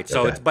Kentucky, right?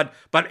 So it's but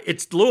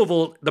it's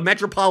Louisville. The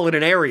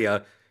metropolitan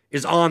area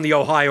is on the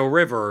Ohio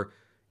River,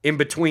 in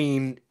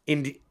between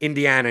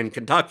Indiana and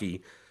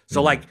Kentucky.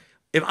 So like,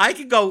 if I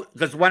could go,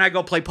 because when I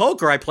go play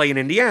poker, I play in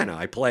Indiana.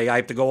 I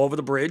have to go over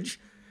the bridge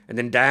and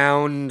then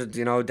down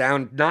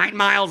 9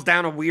 miles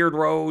down a weird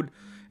road.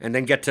 And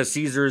then get to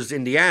Caesars,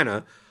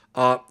 Indiana.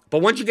 But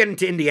once you get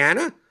into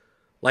Indiana,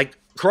 like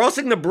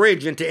crossing the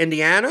bridge into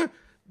Indiana,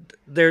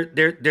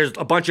 there's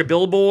a bunch of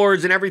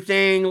billboards and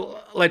everything.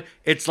 Like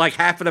it's like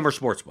half of them are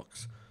sports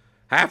books.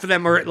 Half of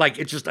them are like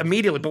it's just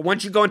immediately. But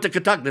once you go into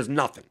Kentucky, there's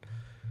nothing.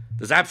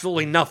 There's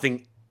absolutely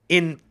nothing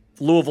in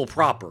Louisville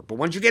proper. But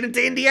once you get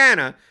into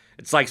Indiana,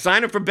 it's like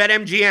sign up for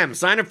BetMGM,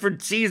 sign up for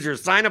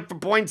Caesars, sign up for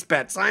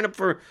PointsBet, sign up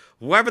for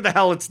whoever the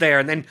hell it's there.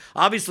 And then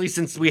obviously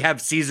since we have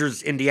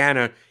Caesars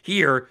Indiana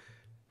here,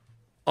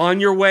 on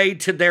your way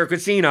to their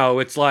casino,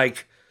 it's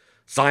like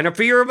sign up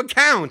for your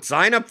account,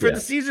 sign up for the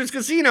Caesars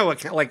casino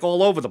account, like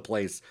all over the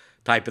place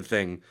type of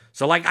thing.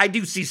 So like I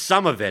do see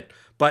some of it,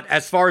 but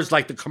as far as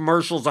like the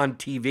commercials on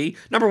TV,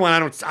 number one,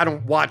 I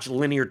don't watch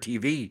linear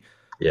TV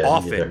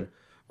often.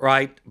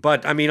 Right,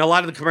 but I mean, a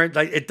lot of the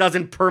commercials, it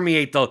doesn't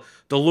permeate the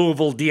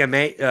Louisville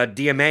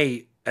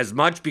DMA as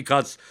much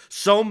because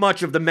so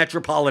much of the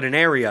metropolitan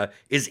area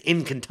is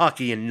in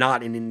Kentucky and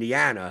not in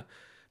Indiana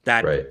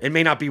that it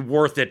may not be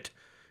worth it.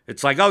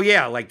 It's like, oh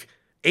yeah, like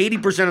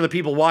 80% of the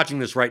people watching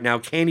this right now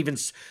can't even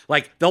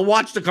they'll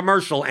watch the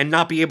commercial and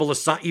not be able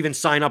to even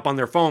sign up on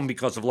their phone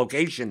because of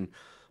location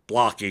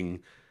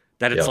blocking.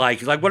 That it's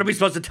like what are we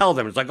supposed to tell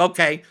them? It's like,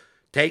 okay,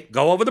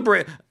 go over the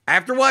bridge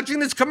after watching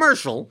this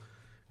commercial.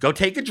 Go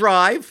take a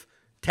drive,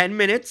 10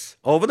 minutes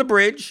over the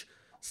bridge,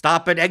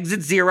 stop at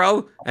exit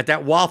 0 at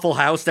that Waffle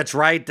House that's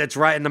right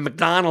in the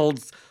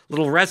McDonald's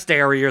little rest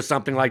area or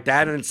something like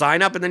that, and then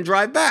sign up and then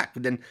drive back.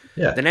 Then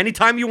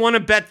anytime you want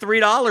to bet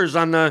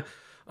 $3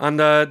 on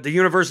the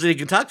University of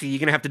Kentucky, you're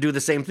going to have to do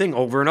the same thing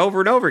over and over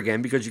and over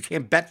again because you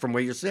can't bet from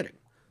where you're sitting.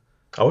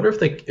 I wonder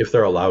if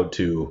they're allowed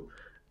to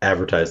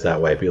advertise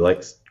that way. Be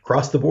like,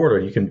 cross the border,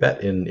 you can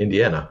bet in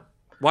Indiana.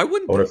 Why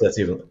wouldn't I wonder if that's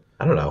even,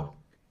 I don't know.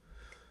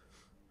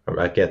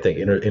 I can't think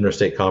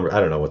interstate commerce. I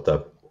don't know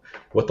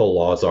what the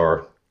laws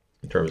are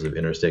in terms of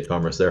interstate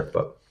commerce there,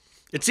 but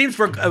it seems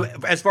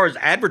as far as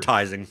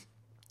advertising,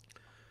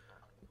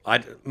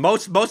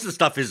 most of the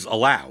stuff is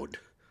allowed.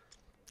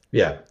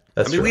 Yeah,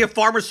 that's true. We have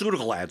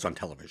pharmaceutical ads on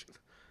television.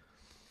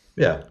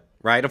 Yeah,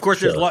 right. Of course,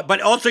 there's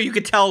but also you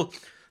could tell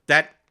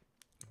that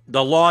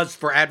the laws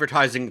for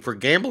advertising for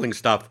gambling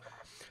stuff,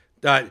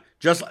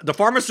 just the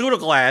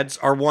pharmaceutical ads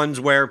are ones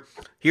where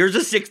here's a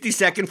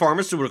 60-second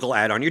pharmaceutical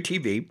ad on your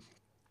TV.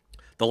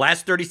 The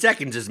last 30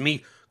 seconds is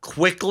me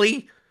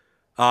quickly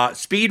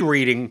speed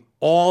reading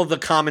all the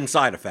common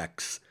side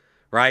effects,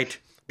 right?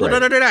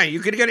 You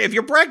could get if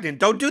you're pregnant,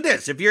 don't do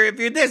this. If you're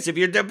this, if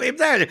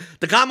that,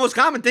 the most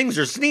common things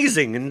are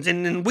sneezing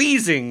and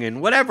wheezing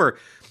and whatever.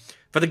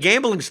 For the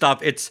gambling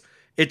stuff, this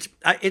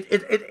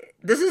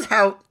is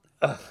how.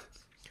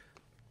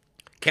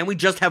 Can we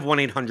just have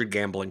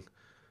 1-800-GAMBLING?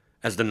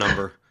 as the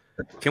number?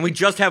 Can we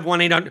just have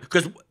 1-800?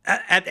 Because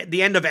at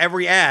the end of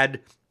every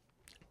ad,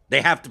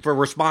 they have to, for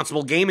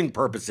responsible gaming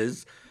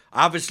purposes,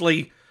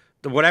 obviously,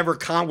 the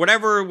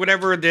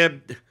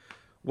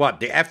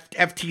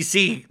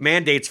FTC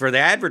mandates for the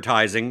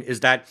advertising is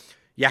that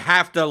you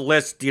have to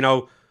list,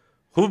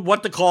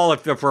 what to call it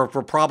for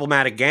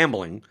problematic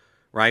gambling,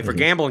 right? For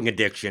gambling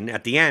addiction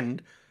at the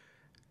end.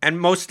 And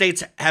most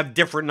states have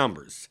different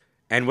numbers.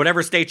 And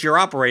whatever state you're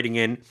operating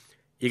in,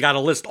 you got to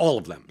list all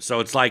of them. So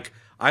it's like,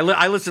 I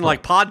listen to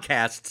like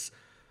podcasts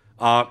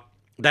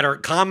that are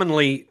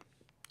commonly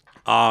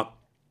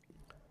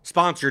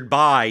sponsored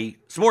by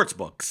sports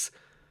books.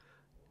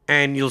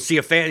 And you'll see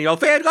a free bet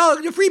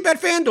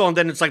FanDuel, and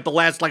then it's like the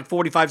last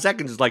 45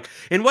 seconds is like,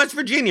 in West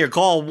Virginia,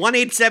 call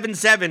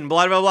 1-877,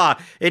 blah, blah, blah.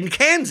 In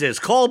Kansas,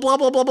 call blah,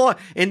 blah, blah, blah.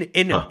 In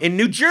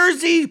New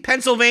Jersey,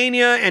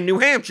 Pennsylvania, and New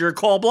Hampshire,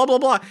 call blah, blah,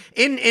 blah.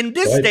 In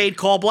this state,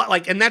 call blah,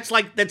 and that's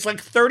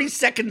 30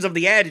 seconds of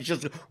the ad. It's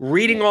just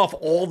reading off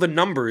all the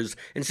numbers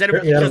instead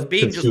of just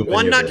being just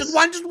one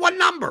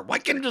number. Why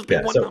can't it just be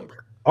one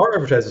number? Our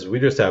advertisers, we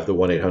just have the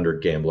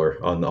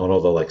 1-800-GAMBLER on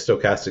all the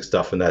stochastic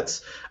stuff, and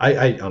that's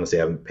I honestly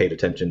haven't paid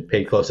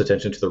close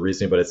attention to the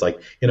reasoning, but it's like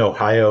in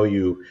Ohio,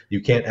 you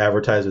can't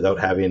advertise without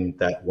having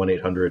that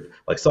 1-800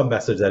 some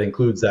message that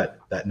includes that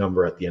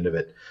number at the end of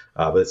it.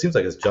 But it seems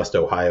like it's just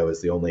Ohio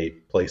is the only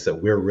place that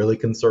we're really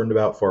concerned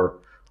about for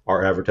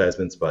our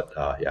advertisements. But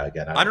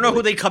again, I don't know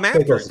who they come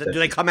after. Do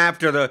they come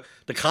after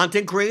the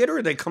content creator, or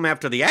do they come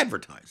after the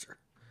advertiser?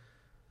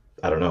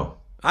 I don't know.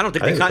 I don't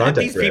think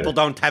these people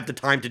don't have the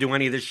time to do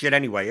any of this shit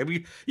anyway. I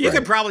mean, you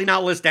can probably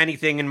not list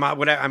anything in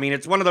whatever. I mean,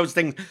 it's one of those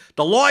things.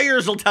 The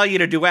lawyers will tell you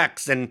to do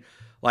X, and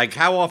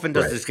how often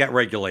does this get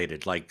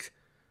regulated? Like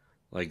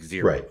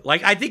zero.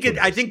 Right. I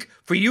think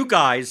for you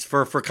guys,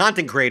 for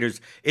content creators,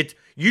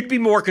 you'd be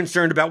more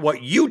concerned about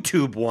what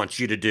YouTube wants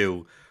you to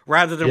do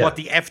rather than what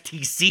the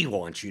FTC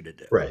wants you to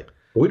do. Right.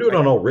 But we do it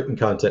on all written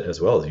content as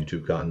well as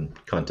YouTube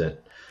content.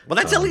 Well,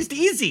 that's at least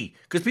easy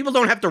because people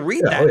don't have to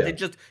read that. They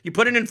just you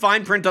put it in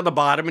fine print on the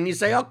bottom and you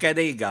say, okay,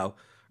 there you go,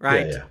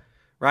 right? Yeah.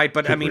 Right.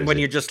 But I mean, when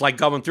you're just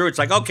going through, it's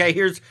like, okay,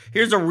 here's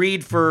a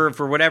read for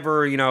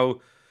whatever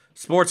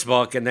sports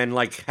book, and then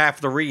half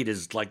the read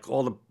is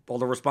all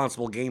the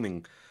responsible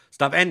gaming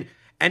stuff, and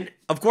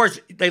of course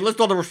they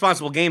list all the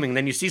responsible gaming. And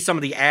then you see some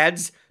of the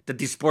ads that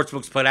these sports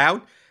books put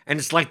out, and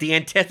it's like the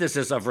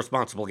antithesis of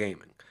responsible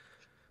gaming.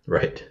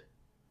 Right.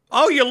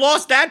 Oh, you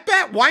lost that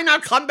bet? Why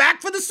not come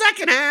back for the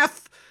second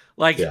half?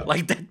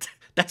 That.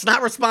 That's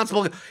not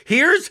responsible.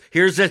 Here's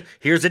an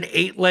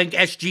 8-leg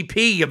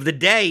SGP of the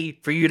day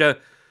for you that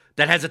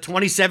has a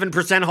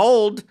 27%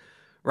 hold,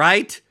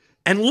 right?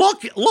 And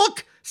look,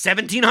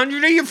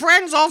 1,700 of your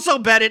friends also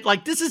bet it.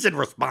 This isn't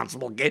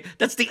responsible game.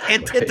 That's the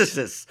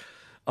antithesis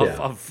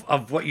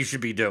of what you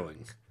should be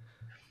doing.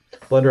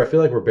 Blender, I feel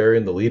like we're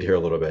burying the lead here a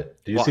little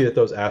bit. Do you see that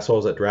those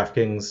assholes at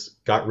DraftKings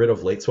got rid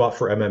of late swap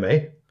for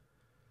MMA?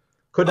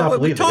 Could not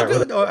believe they got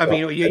rid of it. I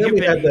mean,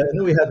 and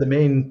then we had the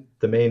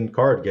main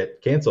card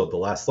get canceled, the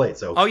last slate.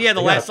 So right.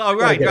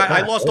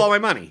 I lost all my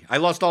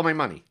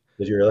money.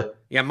 Did you really?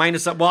 Yeah,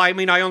 minus. Well, I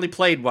mean, I only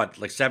played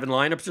 7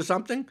 lineups or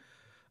something,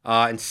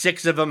 and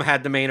 6 of them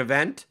had the main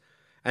event,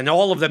 and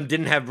all of them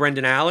didn't have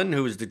Brendan Allen,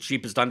 who was the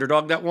cheapest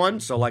underdog that won.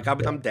 So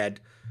I'm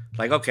dead.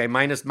 Okay,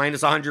 minus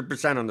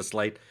 100% on the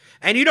slate,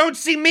 and you don't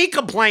see me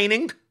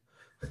complaining,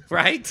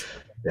 right?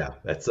 Yeah,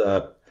 that's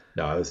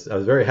No, I was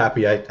very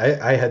happy.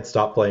 I had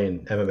stopped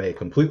playing MMA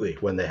completely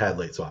when they had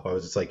late swap. I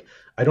was just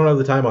I don't have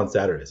the time on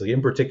Saturdays.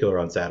 In particular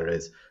on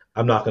Saturdays,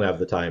 I'm not going to have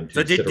the time to.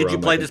 So did you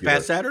play this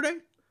past Saturday?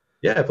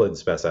 Yeah, I played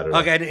this past Saturday.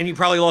 Okay, and you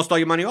probably lost all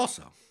your money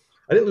also.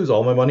 I didn't lose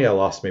all my money. I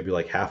lost maybe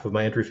half of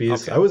my entry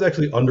fees. Okay. I was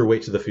actually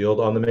underweight to the field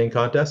on the main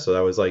contest, so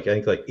that was I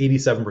think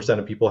 87%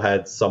 of people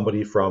had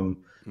somebody from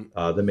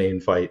the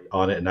main fight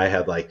on it, and I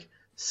had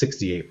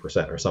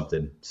 68% or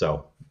something.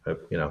 So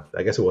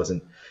I guess it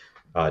wasn't.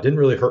 Didn't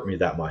really hurt me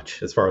that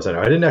much as far as I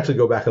know. I didn't actually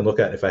go back and look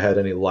at if I had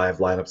any live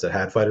lineups that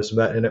had fighters from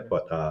that in it,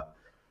 but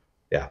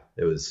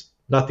it was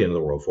not the end of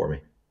the world for me.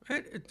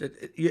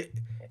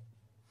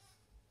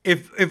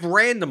 If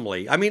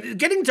randomly, I mean,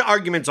 getting to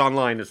arguments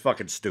online is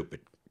fucking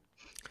stupid.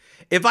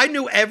 If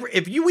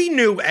we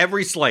knew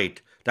every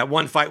slate that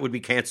one fight would be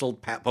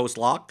canceled post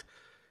lock,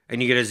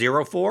 and you get a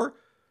 0-4,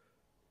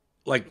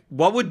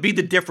 what would be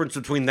the difference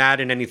between that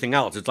and anything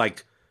else? It's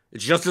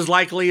it's just as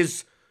likely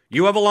as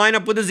you have a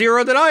lineup with a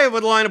 0 that I have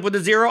a lineup with a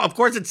 0. Of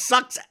course, it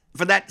sucks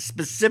for that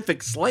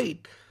specific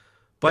slate.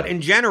 But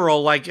in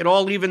general, it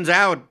all evens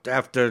out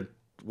after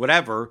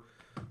whatever.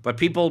 But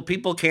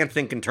people can't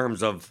think in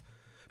terms of...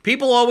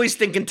 People always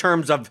think in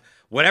terms of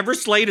whatever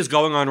slate is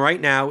going on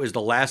right now is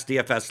the last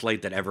DFS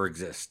slate that ever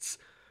exists.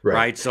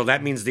 Right? So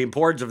that means the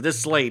importance of this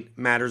slate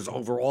matters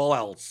over all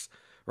else.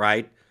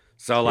 Right?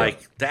 So,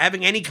 to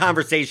having any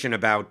conversation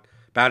about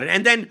it.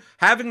 And then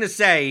having to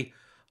say...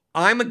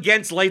 I'm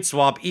against late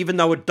swap, even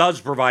though it does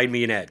provide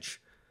me an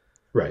edge.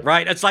 Right.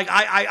 Right. It's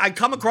I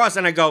come across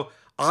and I go,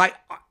 I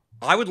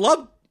would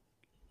love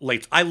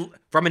late.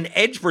 From an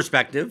edge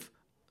perspective,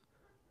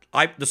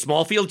 the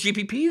small field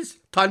GPPs,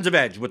 tons of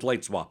edge with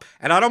late swap.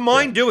 And I don't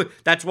mind doing.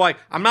 That's why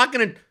I'm not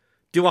going to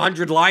do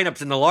 100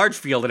 lineups in the large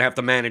field and have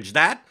to manage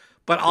that.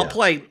 But I'll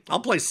play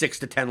 6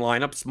 to 10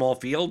 lineups, small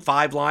field,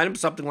 5 lineups,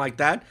 something like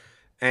that.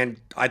 And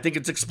I think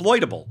it's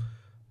exploitable.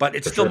 But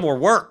it's still more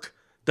work.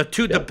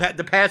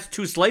 The past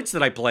 2 slates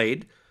that I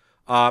played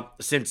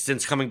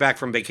since coming back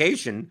from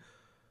vacation,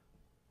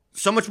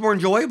 so much more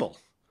enjoyable.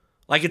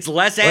 Like, it's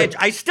less edge.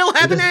 I still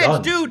have an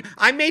edge, dude.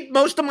 I made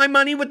most of my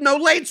money with no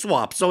late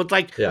swap. So it's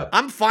like,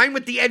 I'm fine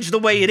with the edge the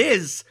way it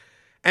is.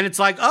 And it's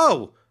like,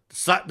 oh,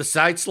 the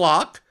site's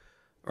locked,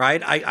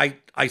 right?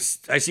 I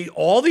see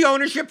all the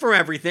ownership for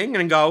everything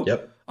and go,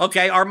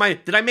 okay,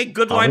 did I make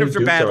good lineups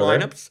or bad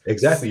lineups?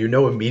 Exactly. You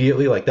know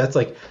immediately. Like, that's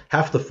like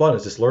half the fun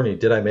is just learning,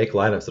 did I make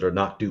lineups that are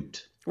not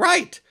duped?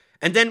 Right.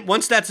 And then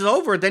once that's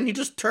over, then you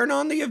just turn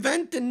on the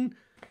event and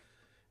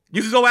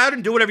you can go out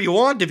and do whatever you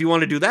want if you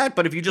want to do that.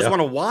 But if you just want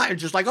to watch,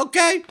 it's just like,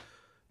 okay,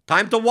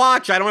 time to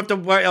watch. I don't have to,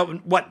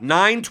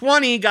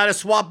 9:20, got to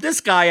swap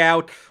this guy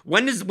out.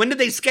 When did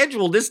they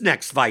schedule this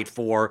next fight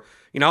for?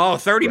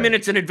 30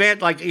 minutes in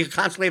advance. Like, you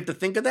constantly have to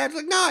think of that. It's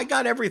like, no, I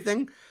got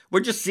everything. We're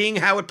just seeing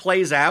how it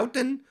plays out,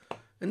 and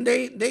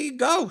there you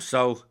go.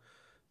 So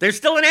there's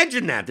still an edge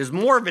in that. There's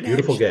more of an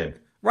Beautiful edge. Game.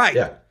 Right.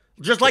 Yeah.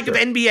 Just like if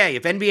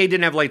NBA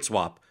didn't have late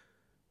swap,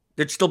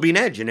 there'd still be an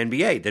edge in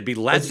NBA. There'd be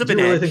less of an edge.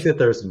 Do you really think that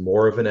there's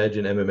more of an edge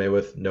in MMA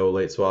with no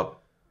late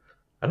swap?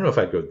 I don't know if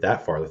I'd go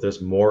that far, that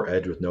there's more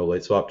edge with no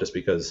late swap just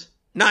because...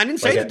 No, I didn't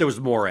say that there was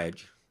more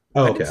edge.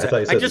 Oh, okay.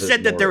 I just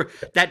said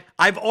that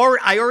I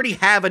already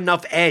have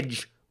enough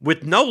edge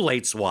with no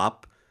late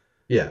swap.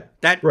 Yeah.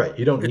 Right.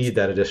 You don't need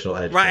that additional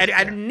edge. Right.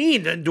 I don't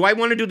need. Do I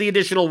want to do the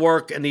additional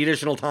work and the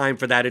additional time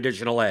for that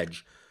additional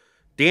edge?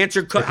 The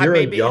answer could.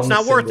 It's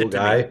not worth it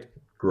to me.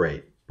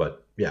 Great,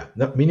 but yeah,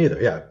 no, me neither.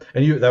 Yeah,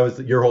 and that was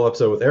your whole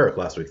episode with Eric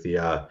last week.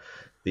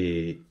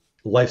 The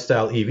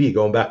lifestyle EV.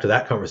 Going back to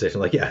that conversation,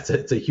 like, yeah,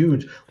 it's a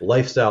huge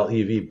lifestyle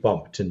EV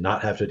bump to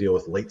not have to deal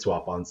with late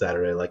swap on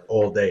Saturday, like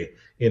all day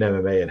in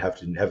MMA, and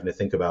having to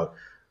think about,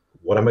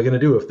 what am I going to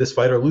do if this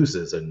fighter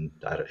loses? And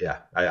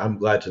I'm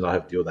glad to not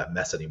have to deal with that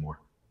mess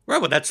anymore.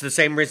 Right. Well, that's the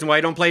same reason why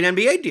I don't play an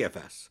NBA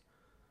DFS.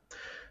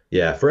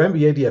 Yeah, for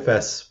NBA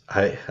DFS,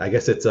 I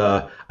guess it's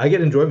I get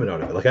enjoyment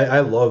out of it. Like,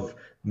 I love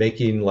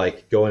making,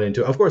 like, going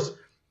into. Of course,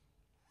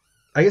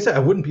 I guess I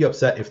wouldn't be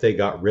upset if they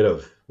got rid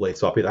of late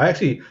swap either.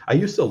 I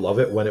used to love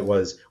it when it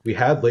was we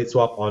had late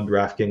swap on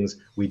DraftKings,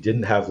 we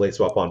didn't have late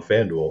swap on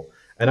FanDuel,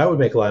 and I would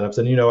make lineups.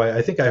 And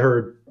I think I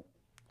heard,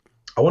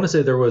 I want to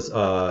say there was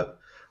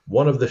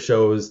one of the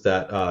shows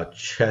that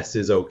Chess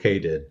is Okay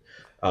did.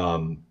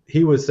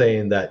 He was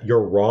saying that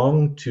you're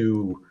wrong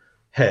to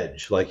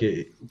hedge, like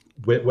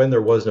when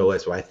there was no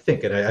late swap. I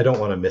think, and I don't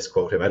want to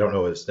misquote him. I don't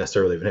know if it's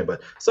necessarily even him,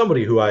 but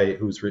somebody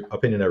whose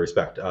opinion I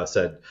respect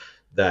said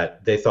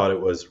that they thought it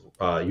was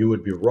you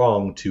would be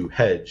wrong to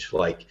hedge,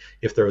 like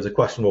if there was a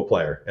questionable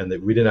player and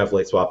that we didn't have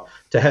late swap,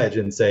 to hedge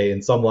and say,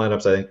 in some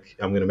lineups I think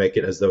I'm going to make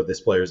it as though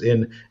this player's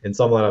in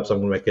some lineups I'm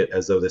going to make it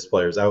as though this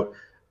player's out.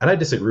 And I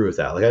disagree with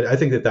that. Like, I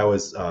think that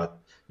was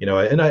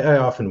and I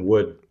often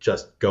would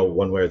just go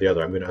one way or the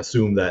other. I'm going to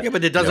assume that. Yeah,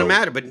 but it doesn't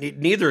matter. But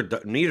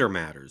neither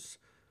matters.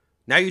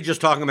 Now you're just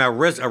talking about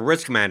a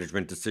risk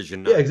management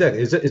decision. Yeah,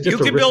 exactly. It's just you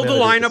can build a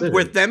lineup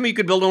with them. You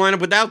could build a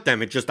lineup without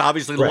them. It's just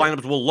obviously the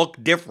lineups will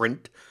look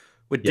different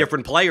with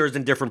different players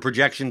and different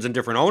projections and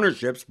different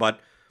ownerships. But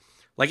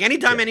like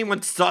anytime anyone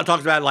talks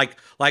about like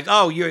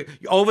oh, you're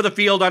over the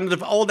field,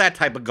 under all that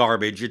type of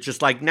garbage, it's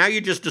just like now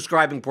you're just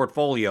describing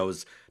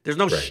portfolios. There's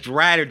no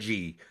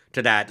strategy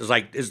to that. It's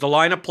like, is the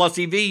lineup plus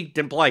EV?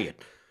 Then play it.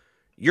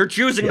 You're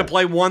choosing to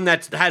play one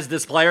that has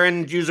this player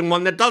and using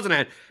one that doesn't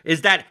have.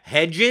 Is that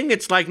hedging?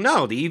 It's like,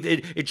 no.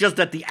 It's just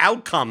that the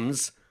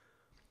outcomes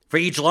for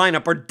each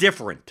lineup are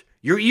different.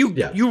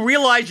 You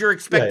realize your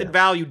expected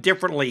value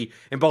differently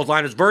in both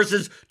lineups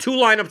versus two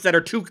lineups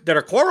that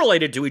are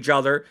correlated to each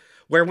other,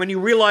 where when you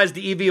realize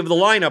the EV of the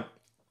lineup,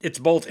 it's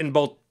both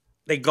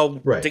they go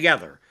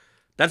together.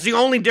 That's the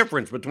only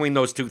difference between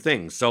those two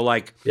things. So,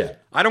 like,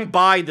 I don't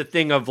buy the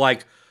thing of,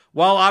 like,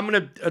 well,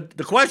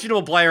 the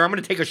questionable player, I'm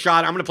going to take a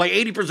shot. I'm going to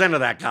play 80% of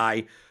that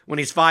guy when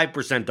he's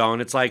 5%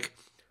 owned. It's like,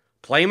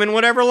 play him in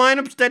whatever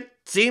lineups that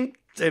seem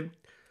to.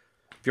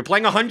 If you're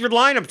playing 100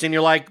 lineups and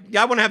you're like,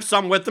 yeah, I want to have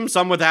some with him,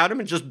 some without him,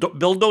 and just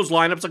build those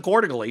lineups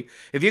accordingly.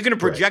 If you're going to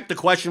project the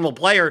questionable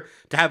player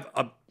to have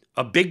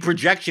a big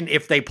projection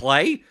if they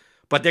play,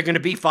 but they're going to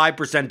be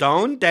 5%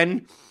 owned,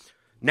 then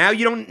now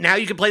you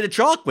can play the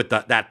chalk with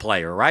that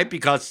player, right?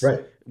 Because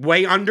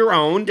way under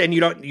owned, and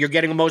you're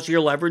getting most of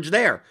your leverage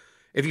there.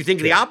 If you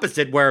think the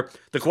opposite, where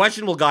the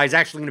questionable guy is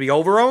actually going to be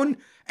over-owned,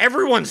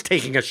 everyone's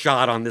taking a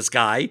shot on this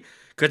guy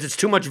because it's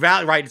too much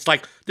value, right? It's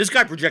like, this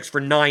guy projects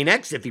for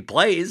 9x if he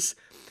plays,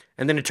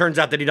 and then it turns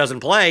out that he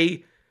doesn't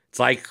play. It's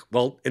like,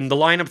 well, in the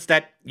lineups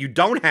that you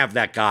don't have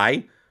that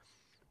guy,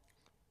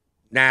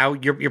 now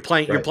you're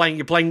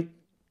playing,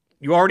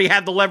 you already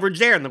have the leverage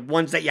there, and the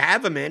ones that you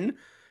have him in,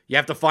 you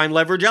have to find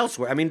leverage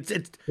elsewhere. I mean,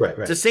 it's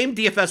the same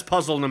DFS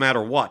puzzle no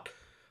matter what.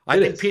 I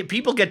think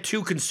people get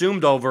too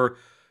consumed over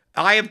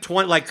I have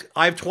 20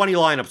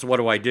 lineups. What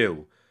do I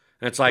do?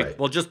 And it's like, Right.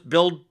 well, just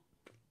build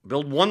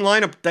one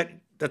lineup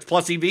that's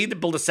plus EV, to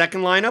build a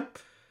second lineup,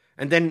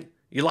 and then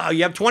you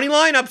have 20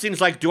 lineups, and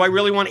it's like, do I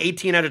really want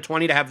 18 out of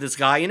 20 to have this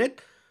guy in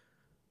it?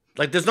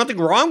 Like, there's nothing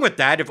wrong with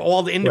that if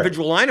all the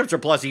individual lineups are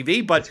plus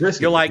EV, but It's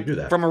risky you're if like, you do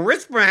that. from a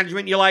risk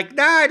management, you're like,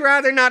 nah, I'd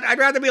rather not. I'd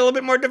rather be a little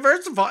bit more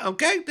diversified.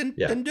 Okay,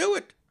 then do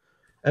it.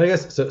 And I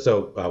guess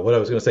so. What I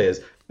was going to say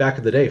is, back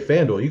in the day,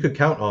 FanDuel, you could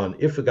count on,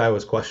 if the guy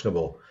was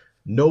questionable,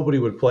 nobody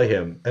would play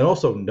him, and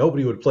also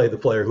nobody would play the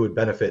player who would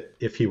benefit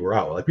if he were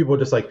out. Like, people were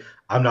just like,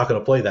 I'm not going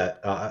to play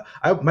that.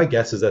 My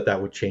guess is that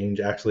would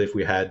change actually if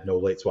we had no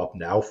late swap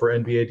now for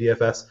NBA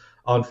DFS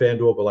on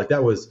FanDuel. But like,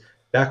 that was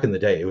back in the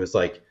day. It was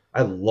like,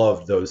 I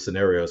loved those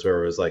scenarios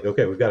where it was like,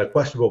 okay, we've got a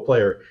questionable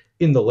player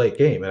in the late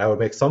game, and I would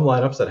make some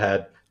lineups that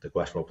had the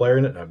questionable player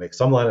in it, and I'd make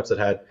some lineups that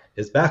had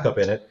his backup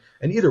in it.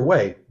 And either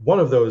way, one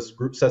of those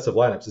group sets of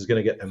lineups is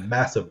going to get a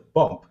massive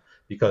bump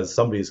because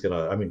somebody's going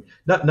to, I mean,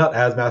 not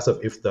as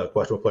massive if the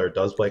questionable player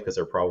does play, because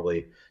they're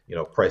probably,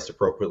 priced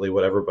appropriately,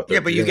 whatever. But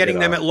but you're getting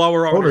them at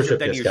lower ownership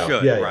than discount. You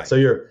should. Yeah, right.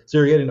 yeah. So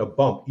you're getting a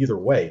bump either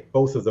way.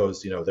 Both of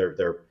those,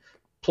 they're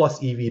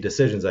plus EV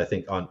decisions, I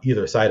think, on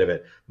either side of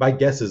it. My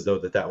guess is, though,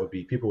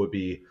 that people would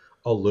be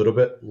a little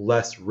bit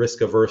less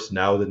risk averse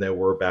now than they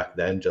were back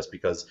then, just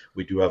because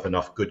we do have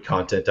enough good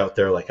content out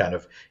there, like kind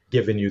of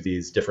giving you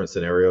these different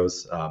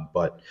scenarios.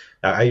 But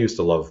I used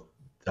to love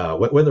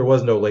when there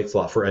was no late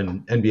slot for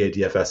NBA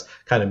DFS,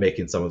 kind of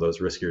making some of those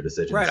riskier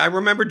decisions. Right. I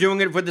remember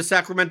doing it with the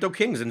Sacramento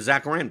Kings and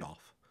Zach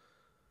Randolph.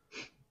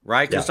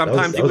 Right? Because Yeah,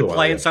 sometimes he would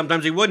play ago. and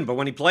sometimes he wouldn't. But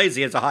when he plays,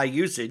 he has a high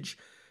usage.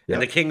 Yeah.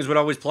 And the Kings would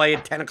always play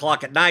at 10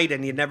 o'clock at night,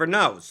 and you never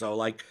know. So,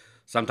 like,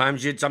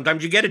 sometimes you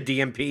get a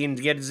DMP and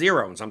you get a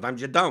 0, and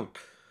sometimes you don't.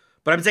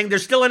 But I'm saying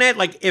there's still an edge.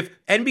 Like, if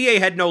NBA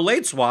had no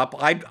late swap,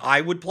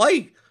 I would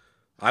play.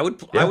 I would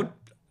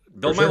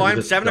build my line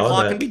at 7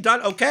 o'clock and be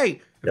done.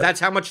 Okay. If that's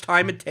how much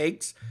time it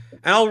takes.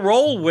 And I'll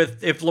roll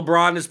with if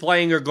LeBron is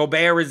playing or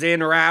Gobert is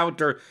in or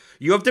out, or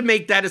you have to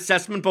make that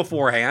assessment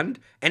beforehand,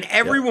 and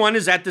everyone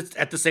is at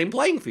the same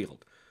playing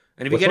field.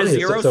 And if you get a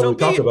 0, so we be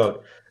talked it.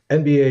 about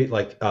NBA,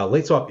 like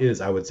late swap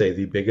is, I would say,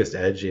 the biggest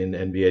edge in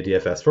NBA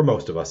DFS for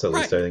most of us, at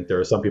least. I think there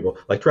are some people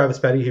like Travis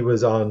Petty. He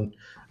was on,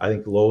 I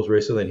think, Lowe's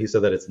recently, and he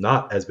said that it's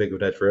not as big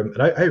of an edge for him.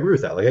 And I agree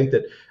with that. Like, I think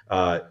that,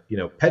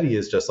 Petty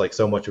is just like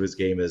so much of his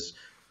game is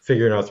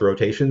figuring out the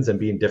rotations and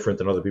being different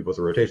than other people's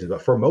rotations.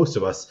 But for most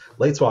of us,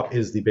 late swap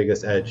is the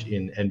biggest edge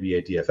in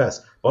NBA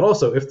DFS. But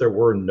also, if there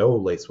were no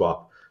late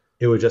swap,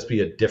 it would just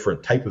be a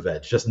different type of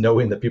edge. Just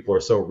knowing that people are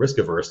so risk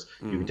averse,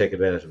 you can take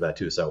advantage of that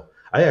too. So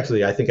I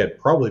think I'd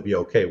probably be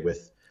okay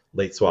with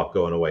late swap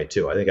going away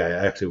too. I think I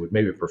actually would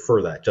maybe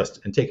prefer that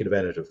and taking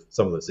advantage of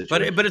some of those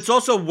situations. But it's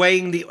also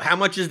weighing how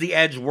much is the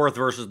edge worth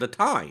versus the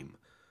time.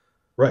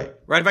 Right.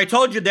 If I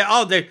told you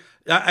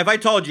if I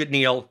told you,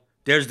 Neil,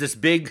 there's this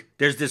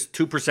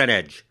 2%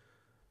 edge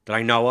that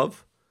I know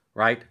of,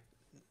 right?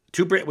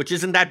 2%, which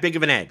isn't that big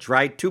of an edge,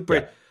 right?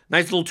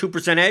 Nice little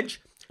 2%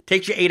 edge,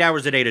 takes you 8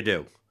 hours a day to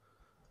do.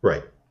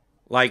 Right.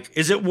 Like,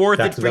 is it worth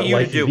it for you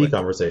to do it?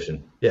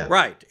 Conversation. Yeah.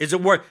 Right. Is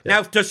it worth? Yeah.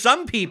 Now, to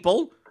some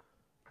people,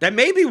 that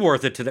may be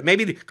worth it to them.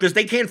 Maybe because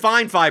they can't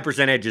find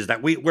 5% edges.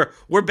 That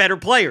we're better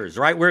players,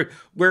 right? We're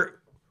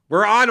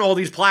on all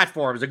these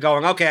platforms and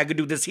going, okay, I could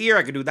do this here,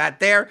 I could do that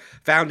there,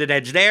 found an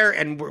edge there,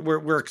 and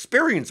we're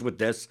experienced with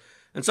this.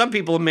 And some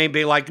people may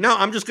be like, no,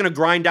 I'm just going to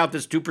grind out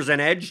this 2%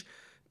 edge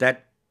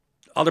that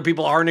other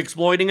people aren't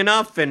exploiting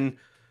enough, and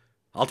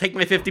I'll take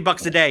my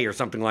 $50 a day or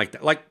something like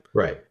that. Like,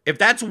 right. If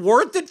that's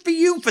worth it for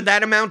you for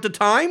that amount of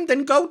time,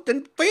 then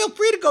feel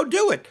free to go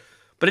do it.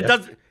 But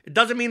it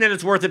doesn't mean that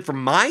it's worth it for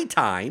my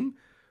time,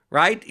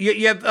 right?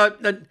 You have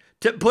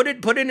to put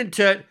it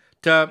into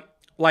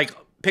like,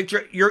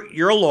 picture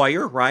you're a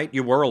lawyer, right?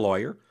 You were a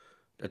lawyer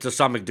to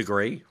some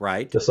degree,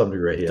 right? To some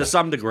degree, yeah. To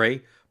some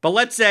degree. But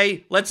let's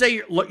say from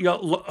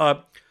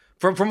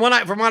what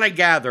I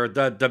gather,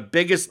 the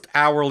biggest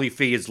hourly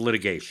fee is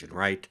litigation,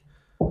 right?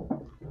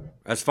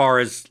 As far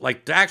as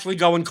like to actually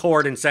go in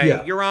court and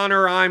say, Your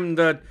Honor, I'm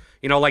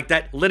like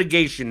that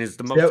litigation is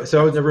the most. Yeah,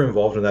 so I was never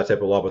involved in that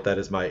type of law, but that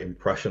is my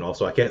impression.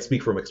 Also, I can't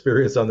speak from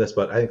experience on this,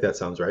 but I think that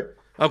sounds right.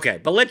 Okay,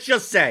 but let's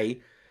just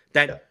say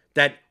that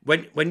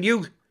when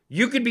you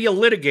could be a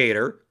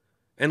litigator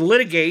and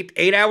litigate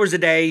 8 hours a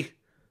day,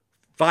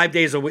 5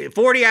 days a week,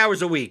 40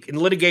 hours a week in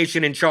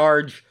litigation and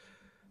charge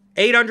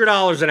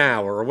 $800 an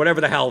hour or whatever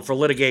the hell for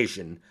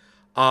litigation.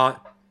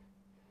 But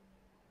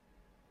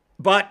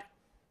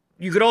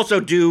you could also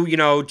do,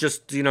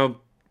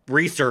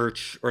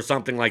 research or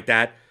something like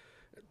that.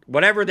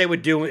 Whatever they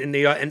would do and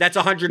that's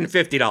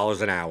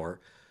 $150 an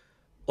hour.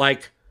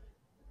 Like,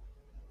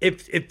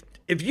 if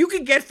you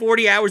could get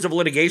 40 hours of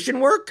litigation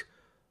work,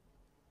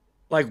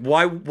 like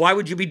why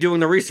would you be doing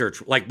the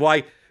research? Like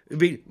why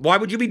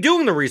would you be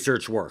doing the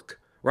research work?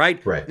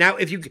 Right? Right. Now,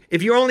 if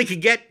you only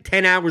could get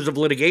 10 hours of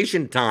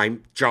litigation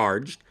time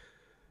charged,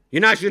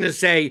 you're not going to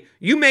say,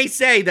 you may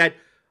say that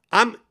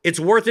it's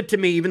worth it to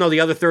me, even though the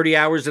other 30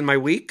 hours in my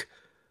week,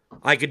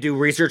 I could do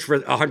research for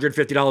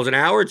 $150 an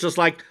hour. It's just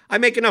like, I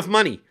make enough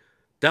money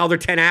the other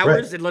 10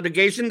 hours in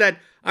litigation that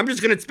I'm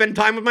just going to spend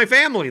time with my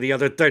family the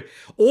other 30.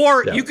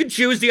 Or you could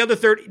choose the other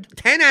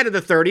 10 out of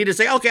the 30 to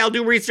say, okay, I'll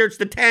do research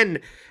the 10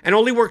 and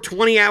only work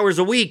 20 hours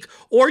a week.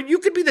 Or you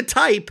could be the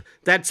type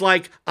that's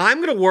like,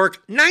 I'm going to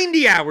work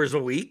 90 hours a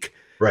week.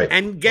 Right.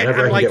 And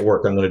whenever I can get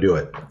work, I'm going to do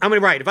it.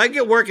 If I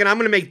get work and I'm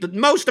going to make the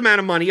most amount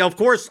of money, of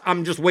course,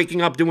 I'm just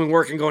waking up, doing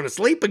work and going to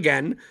sleep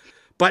again.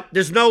 But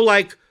there's no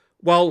like,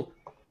 well,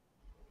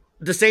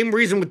 the same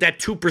reason with that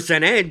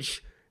 2%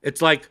 edge,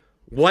 it's like,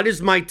 what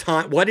is my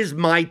time? What is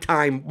my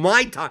time?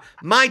 My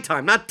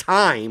time, not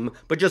time,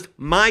 but just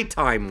my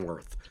time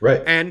worth.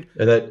 Right. And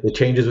that it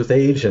changes with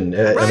age. And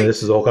I mean,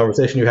 this is the whole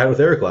conversation you had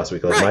with Eric last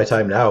week. Like my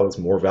time now is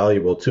more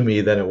valuable to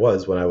me than it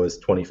was when I was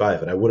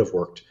 25, and I would have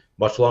worked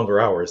much longer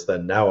hours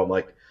than now. I'm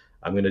like,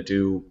 I'm going to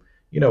do,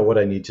 what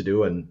I need to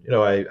do. And,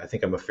 I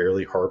think I'm a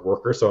fairly hard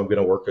worker, so I'm going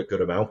to work a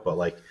good amount, but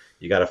like,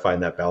 you got to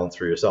find that balance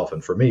for yourself.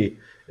 And for me,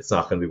 it's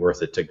not going to be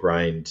worth it to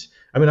grind.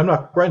 I mean, I'm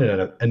not grinding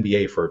an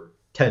NBA for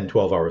 10,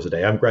 12 hours a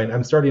day.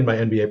 I'm starting my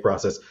NBA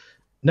process.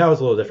 Now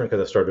it's a little different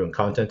because I started doing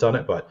content on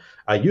it, but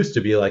I used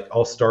to be like,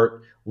 I'll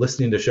start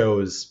listening to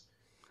shows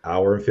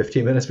hour and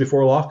 15 minutes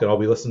before lock, and I'll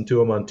be listening to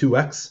them on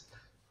 2X.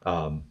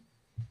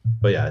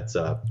 But yeah,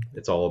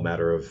 it's all a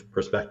matter of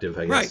perspective,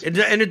 I guess. Right.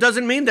 And it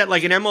doesn't mean that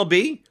like in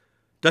MLB,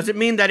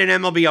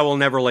 I will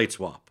never late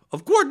swap.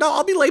 Of course, no,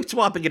 I'll be late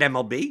swapping at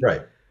MLB.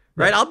 Right.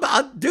 Right. I'll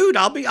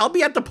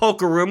be at the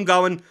poker room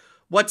going,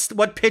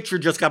 what pitcher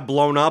just got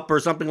blown up or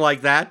something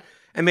like that,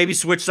 and maybe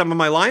switch some of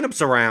my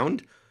lineups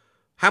around.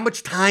 How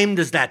much time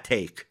does that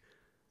take?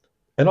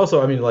 And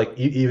also, I mean, like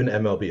even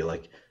MLB,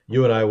 like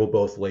you and I will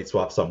both late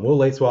swap some. We'll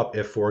late swap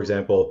if, for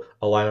example,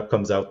 a lineup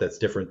comes out that's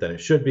different than it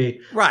should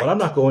be. Right. But I'm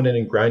not going in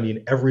and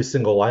grinding every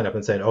single lineup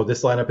and saying, oh,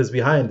 this lineup is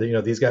behind.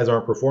 These guys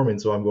aren't performing,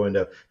 so I'm going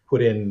to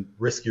put in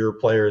riskier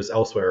players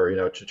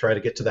elsewhere, to try to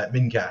get to that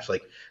min cash.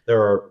 Like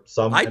there are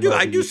some. I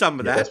do some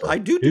of that. I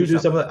do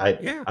some of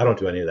that. I don't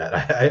do any of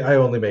that. I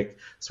only make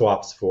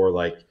swaps for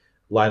like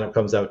lineup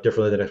comes out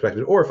differently than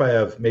expected, or if I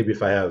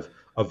have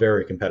a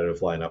very competitive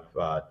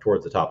lineup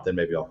towards the top, then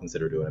maybe I'll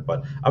consider doing it.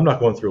 But I'm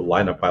not going through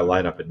lineup by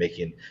lineup and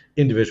making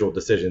individual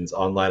decisions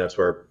on lineups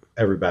where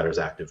every batter's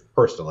active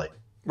personally.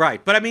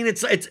 Right. But I mean,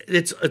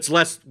 it's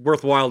less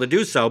worthwhile to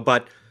do so,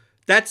 but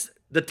that's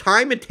the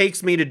time it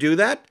takes me to do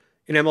that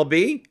in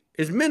MLB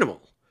is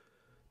minimal.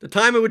 The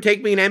time it would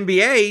take me in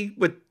NBA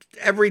with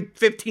every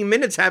 15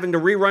 minutes having to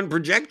rerun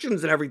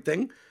projections and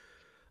everything,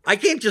 I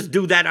can't just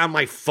do that on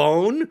my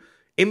phone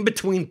in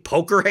between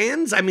poker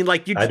hands. I mean,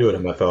 like I do it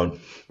on my phone.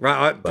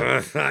 Right.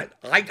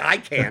 I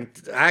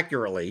can't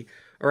accurately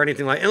or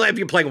anything like. If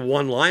you're playing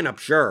one lineup,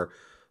 sure,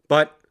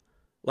 but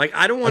like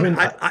I don't want.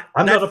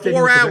 I'm not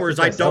 4 hours.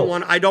 I don't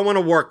want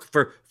to work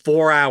for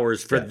 4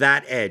 hours for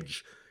that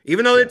edge,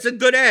 even though it's a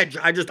good edge.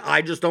 I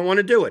just don't want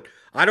to do it.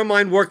 I don't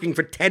mind working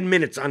for 10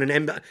 minutes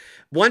on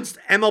once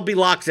MLB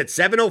locks at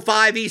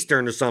 7:05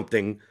 Eastern or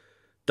something.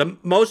 The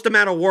most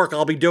amount of work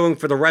I'll be doing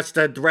for the rest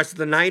of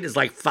the night is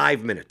like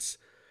 5 minutes.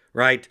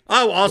 Right?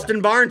 Oh,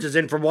 Austin Barnes is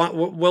in for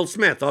Will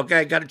Smith. Okay,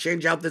 I got to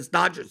change out this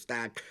Dodger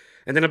stack.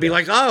 And then I'll be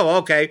like, oh,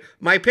 okay,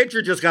 my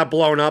pitcher just got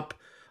blown up,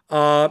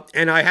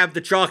 and I have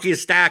the chalkiest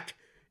stack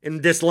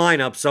in this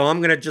lineup, so I'm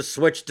going to just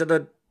switch to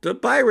the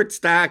Pirate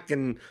stack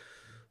and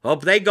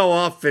hope they go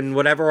off and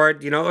whatever,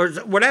 or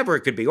whatever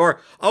it could be. Or,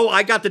 oh,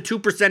 I got the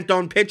 2%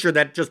 owned pitcher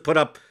that just put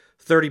up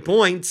 30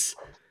 points.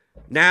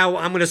 Now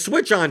I'm going to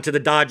switch on to the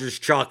Dodgers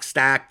chalk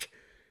stack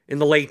in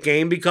the late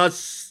game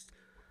because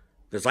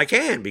I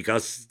can,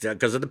 because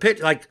of the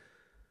pitch. Like,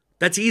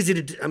 that's easy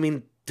to do. I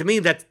mean, to me,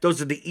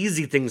 those are the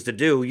easy things to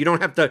do. You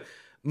don't have to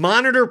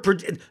monitor.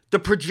 The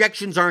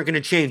projections aren't going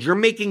to change. You're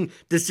making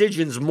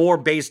decisions more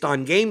based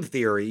on game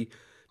theory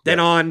than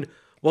on,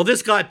 well,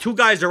 two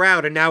guys are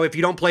out, and now if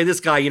you don't play this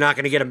guy, you're not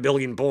going to get 1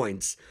 billion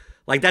points.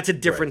 Like, that's a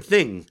different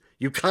thing.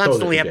 You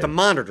constantly have to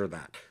monitor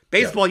that.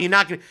 Baseball, you're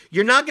not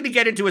going to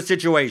get into a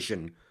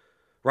situation,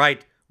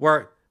 right,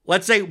 where,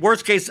 let's say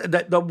worst case,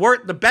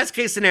 the best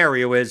case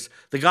scenario is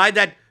the guy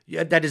that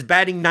is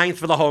batting ninth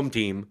for the home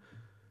team.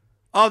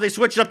 Oh, they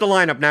switched up the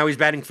lineup. Now he's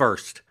batting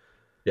first.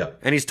 Yeah.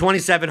 And he's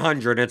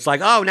 2,700. And it's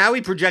like, oh, now he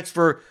projects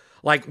for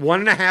like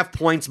 1.5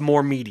 points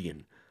more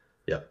median.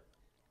 Yeah.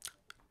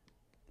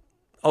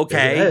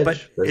 Okay,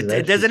 but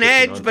there's an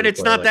edge, but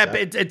it's not that.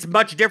 It's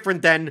much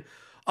different than,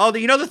 the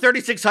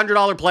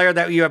 $3,600 player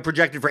that you have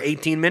projected for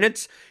 18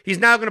 minutes. He's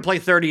now going to play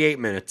 38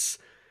 minutes.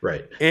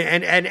 Right.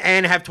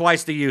 And have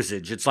twice the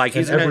usage. It's like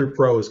every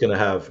pro is going to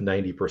have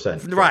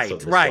 90%.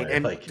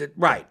 Right.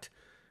 Right.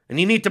 And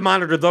you need to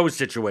monitor those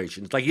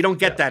situations. Like you don't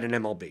get that in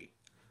MLB.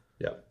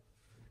 Yeah.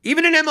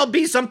 Even in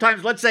MLB,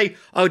 sometimes let's say,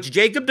 it's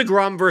Jacob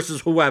deGrom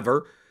versus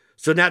whoever.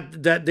 So now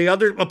the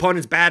other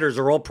opponent's batters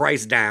are all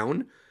priced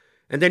down.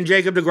 And then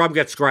Jacob deGrom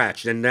gets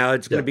scratched. And now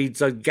it's going to be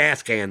a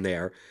gas can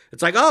there.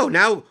 It's like,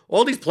 now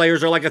all these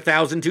players are like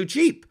 1,000 too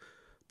cheap.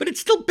 But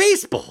it's still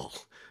baseball.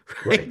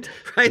 Right.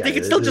 Yeah, they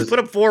can still just put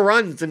up 4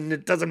 runs and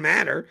it doesn't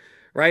matter,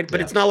 right? But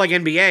it's not like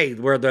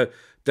NBA where the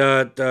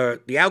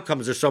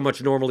outcomes are so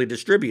much normally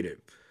distributed,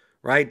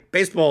 right?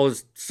 Baseball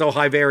is so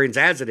high variance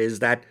as it is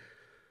that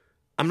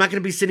I'm not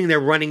going to be sitting there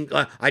running.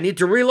 I need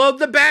to reload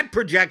the bat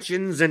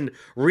projections and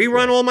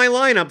rerun all my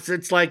lineups.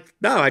 It's like,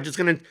 no, I'm just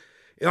going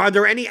to. Are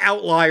there any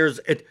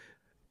outliers?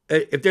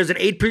 If there's an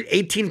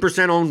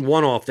 18% owned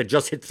one-off that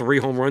just hit 3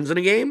 home runs in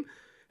a game,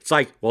 it's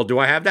like, well, do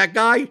I have that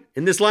guy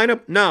in this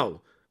lineup?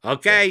 No.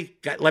 Okay,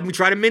 let me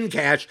try to min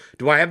cash.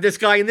 Do I have this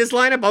guy in this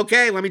lineup?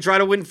 Okay, let me try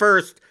to win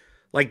first.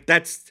 Like,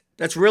 that's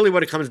really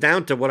what it comes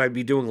down to, what I'd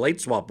be doing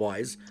late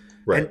swap-wise.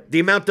 Right. And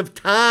the amount of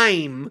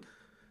time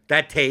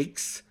that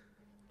takes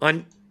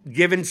on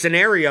given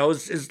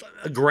scenarios is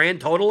a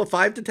grand total of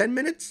 5 to 10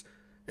 minutes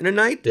in a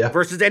night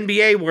versus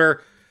NBA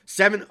where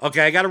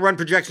I got to run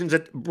projections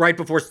at right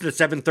before the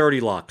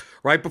 7:30 lock,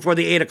 right before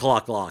the 8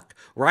 o'clock lock,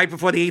 right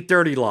before the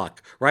 8:30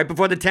 lock, right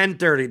before the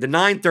 10:30, the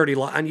 9:30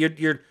 lock. And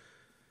you're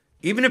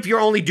even if you're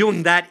only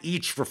doing that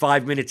each for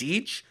 5 minutes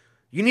each,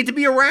 you need to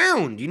be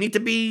around. You need to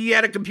be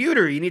at a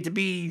computer. You need to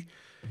be,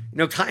 in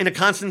a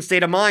constant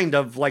state of mind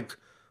of like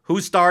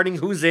who's starting,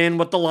 who's in,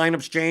 what the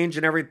lineups change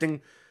and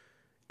everything.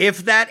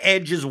 If that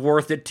edge is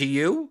worth it to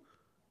you,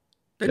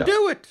 then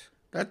do it.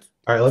 All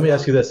right. Let me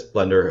ask you this,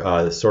 Blender.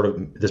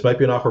 This might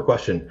be an awkward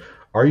question.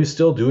 Are you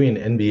still doing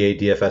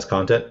NBA DFS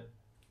content?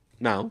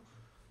 No.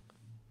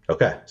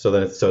 Okay, so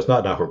it's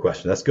not an awkward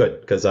question. That's good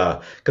because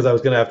we're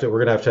gonna have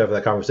to have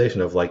that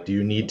conversation of like, do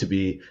you need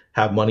to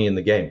have money in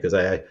the game? Because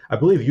I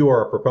believe you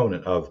are a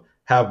proponent of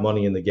have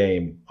money in the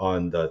game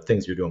on the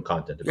things you're doing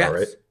content. Is that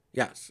right?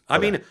 Yes. I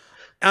mean,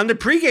 on the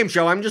pregame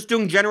show, I'm just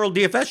doing general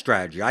DFS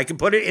strategy. I can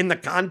put it in the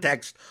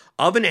context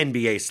of an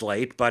NBA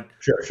slate, but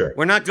sure.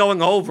 We're not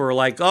going over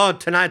like, oh,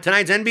 tonight's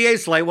NBA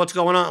slate. What's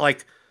going on?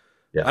 Like,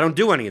 I don't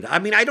do any of that. I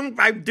mean,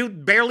 I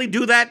barely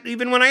do that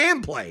even when I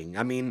am playing.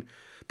 I mean.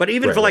 But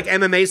even for like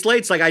MMA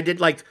slates, like I did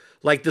like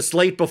the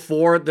slate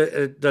before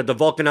the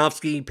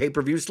Volkanovski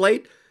pay-per-view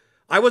slate,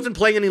 I wasn't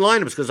playing any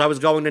lineups because I was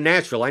going to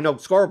Nashville. I know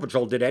Score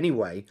Patrol did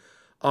anyway.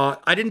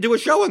 I didn't do a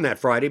show on that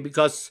Friday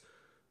because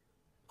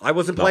I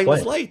wasn't playing the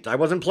slate. I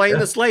wasn't playing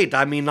the slate.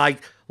 I mean,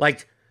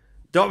 like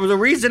the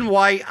reason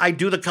why I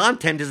do the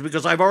content is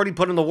because I've already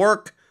put in the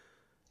work.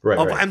 Right.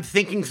 I'm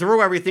thinking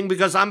through everything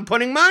because I'm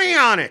putting money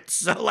on it.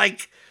 So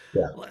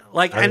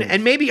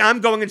and maybe I'm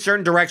going in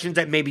certain directions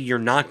that maybe you're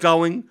not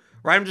going.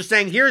 Right, I'm just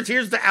saying. Here's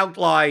the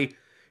outline.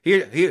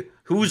 Here,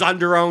 who's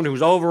under-owned,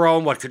 who's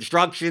over-owned, what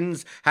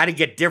constructions, how to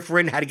get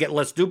different, how to get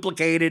less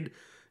duplicated.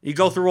 You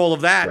go through all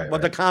of that,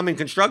 what the common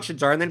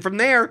constructions are, and then from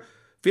there,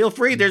 feel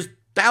free. There's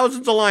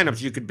thousands of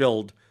lineups you could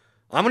build.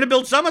 I'm going to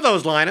build some of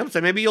those lineups,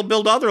 and maybe you'll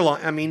build other.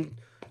 And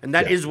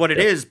that is what it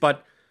is.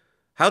 But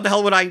how the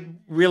hell would I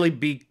really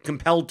be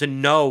compelled to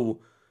know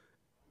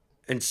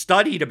and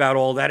studied about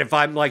all that if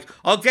I'm like,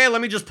 okay,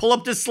 let me just pull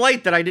up this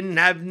slate that I didn't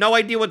have no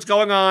idea what's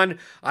going on.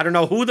 I don't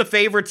know who the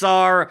favorites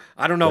are.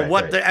 I don't know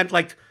what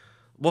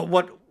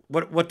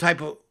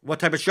type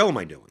of show am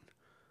I doing?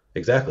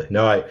 Exactly.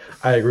 No,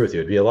 I agree with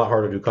you. It'd be a lot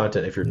harder to do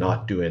content if you're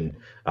not doing.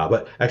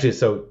 But actually,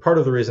 so part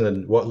of the reason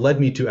and what led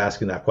me to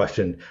asking that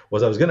question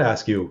was I was going to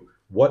ask you,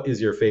 what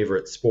is your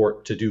favorite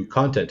sport to do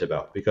content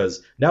about?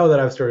 Because now that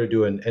I've started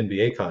doing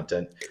NBA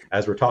content,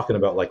 as we're talking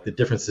about like the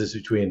differences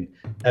between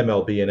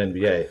MLB and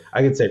NBA,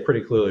 I can say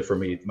pretty clearly for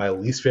me, my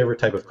least favorite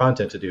type of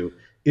content to do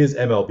is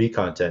MLB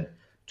content,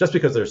 just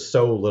because there's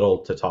so little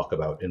to talk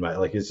about in my,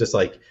 like, it's just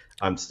like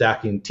I'm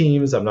stacking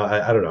teams. I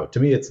don't know. To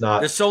me, it's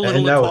not. There's so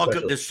little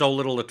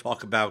to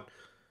talk about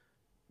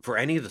for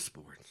any of the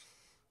sports.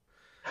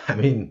 I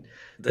mean,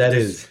 that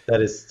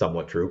is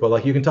somewhat true, but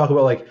like you can talk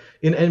about like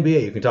in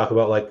NBA, you can talk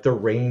about like the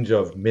range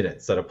of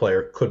minutes that a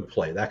player could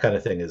play. That kind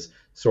of thing is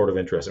sort of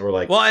interesting. Or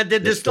like, well,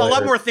 there's a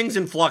lot more things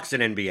in flux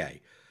in NBA.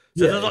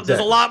 So there's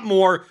a lot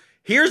more.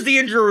 Here's the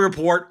injury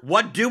report.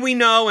 What do we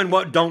know and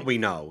what don't we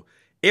know?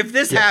 If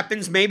this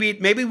happens, maybe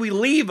we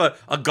leave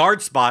a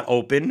guard spot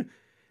open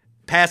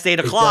past 8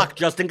 o'clock.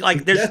 Just in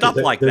like there's stuff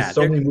like that. There's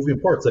so many moving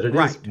parts that it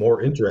is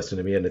more interesting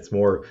to me and it's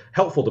more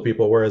helpful to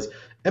people. Whereas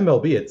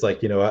MLB, it's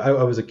like, I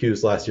was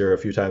accused last year a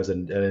few times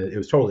and it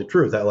was totally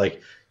true that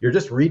like you're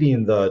just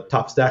reading the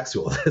top stacks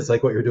tool. It's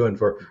like what you're doing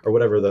for or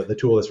whatever the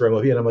tool is for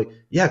MLB. And I'm like,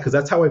 yeah, because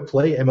that's how I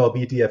play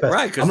MLB DFS.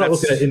 Right, I'm not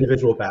looking at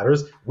individual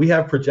batters. We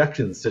have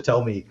projections to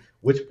tell me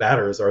which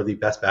batters are the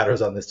best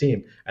batters on this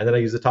team. And then I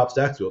use the top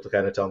stacks tool to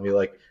kind of tell me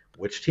like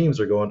which teams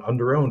are going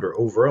under-owned or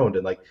over-owned.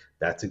 And like,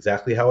 that's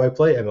exactly how I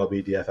play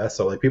MLB DFS.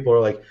 So like people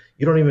are like,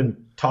 you don't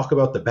even talk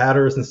about the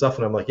batters and stuff.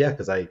 And I'm like, yeah,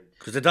 because it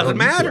doesn't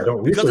matter.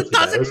 Because it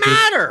doesn't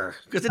matter.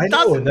 Because it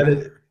doesn't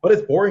matter. But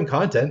it's boring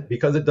content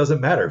because it doesn't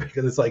matter.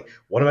 Because it's like,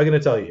 what am I going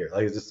to tell you here?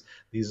 Like, it's just,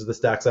 these are the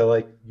stacks I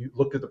like. You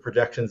look at the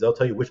projections; they'll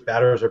tell you which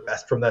batters are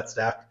best from that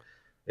stack.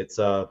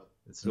 What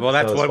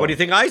do you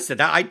think I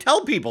said? I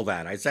tell people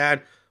that. I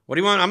said, what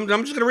do you want? I'm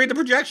just going to read the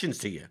projections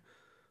to you.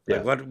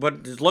 Like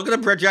what? Just look at the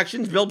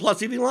projections. Build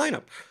plus EV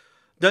lineup.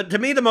 To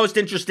me, the most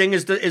interesting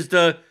is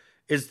the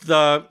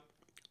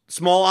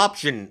small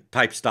option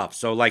type stuff.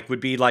 So like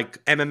would be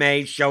like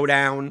MMA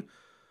Showdown.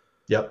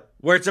 Yep.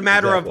 Where it's a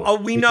matter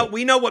of we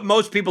know what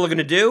most people are going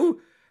to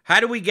do. How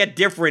do we get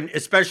different,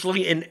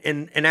 especially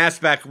in an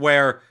aspect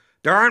where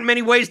there aren't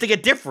many ways to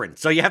get different.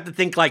 So you have to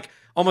think like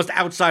almost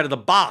outside of the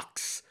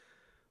box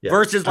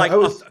versus like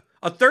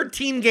a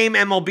 13-game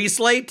MLB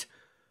slate.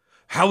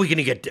 How are we going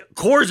to get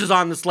Coors is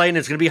on the slate and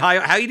it's going to be high.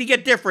 How are you going to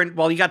get different?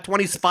 Well, you got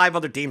 25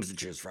 other teams to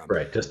choose from.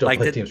 Right. Just don't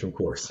play teams from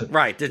Coors.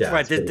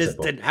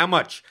 Right. How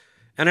much?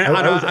 And I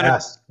was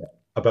asked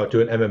about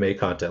doing MMA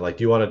content. Like,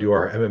 do you want to do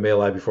our MMA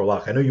live before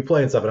lock? I know you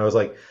play and stuff. And I was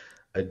like,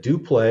 I do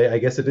play. I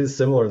guess it is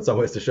similar in some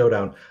ways to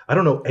Showdown. I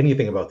don't know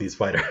anything about these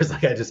fighters.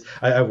 Like,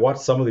 I've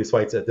watched some of these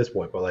fights at this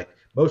point, but like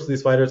most of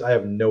these fighters, I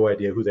have no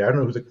idea who they are. I don't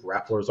know who the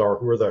grapplers are,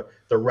 who are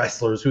the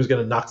wrestlers, who's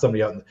going to knock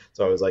somebody out.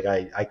 So I was like,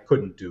 I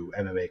couldn't do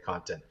MMA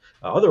content.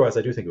 Otherwise,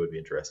 I do think it would be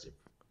interesting.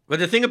 But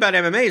the thing about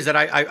MMA is that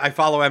I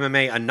follow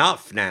MMA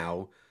enough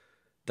now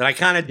that I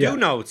kind of do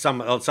know some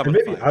of the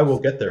maybe fighters. I will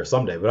get there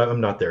someday, but I'm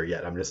not there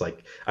yet. I'm just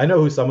like, I know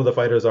who some of the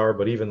fighters are,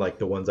 but even like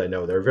the ones I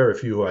know, there are very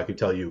few who I could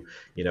tell you,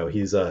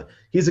 he's a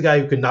guy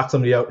who can knock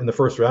somebody out in the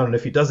first round, and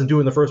if he doesn't do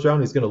it in the first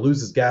round, he's going to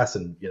lose his gas,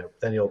 and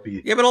then he'll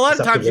be but a lot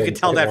of times you can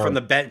tell that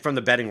from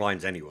the betting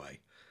lines anyway.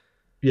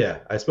 Yeah,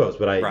 I suppose,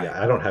 but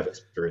I don't have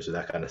experience with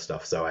that kind of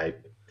stuff, so I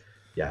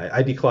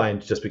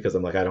declined just because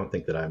I'm like, I don't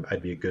think that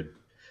I'd be a good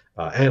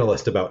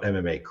analyst about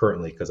MMA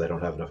currently because I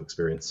don't have enough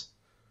experience.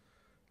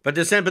 But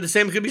the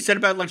same could be said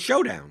about like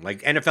Showdown,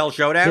 like NFL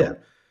Showdown. Yeah.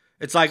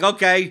 It's like,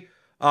 okay,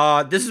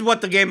 this is what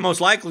the game most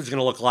likely is going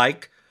to look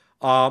like.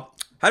 How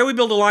do we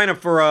build a lineup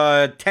for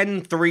a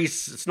 10-3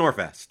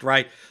 Snorefest,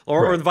 right?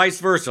 Or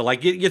vice versa.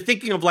 Like you're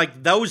thinking of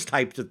like those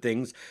types of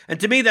things, and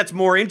to me, that's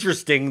more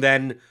interesting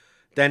than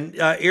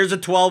here's a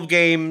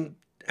 12-game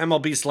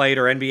MLB slate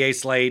or NBA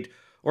slate,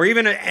 or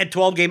even a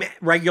 12-game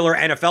regular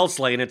NFL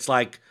slate. And it's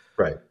like,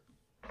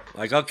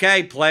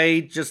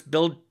 okay, just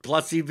build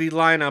plus EV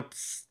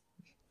lineups.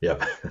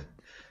 Yep.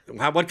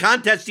 What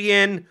contest are you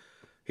in?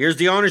 Here's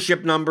the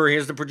ownership number.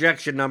 Here's the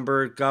projection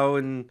number. Go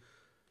and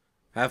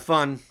have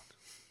fun.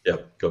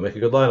 Yep. Go make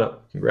a good lineup.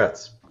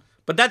 Congrats.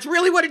 But that's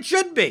really what it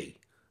should be.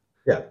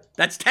 Yeah.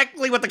 That's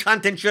technically what the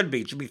content should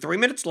be. It should be 3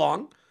 minutes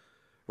long,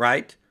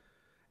 right?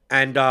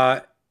 And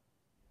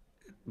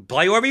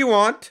play whoever you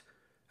want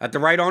at the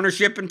right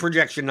ownership and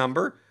projection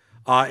number.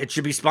 It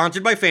should be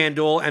sponsored by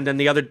FanDuel, and then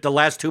the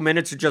last 2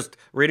 minutes are just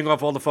reading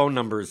off all the phone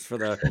numbers for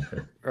the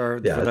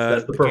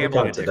that's the perfect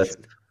content. That's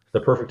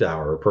the perfect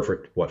hour, or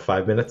perfect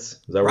 5 minutes? Is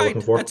that what we're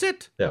looking for? That's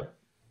it. Yeah,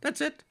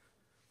 that's it.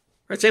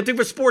 Right. Same thing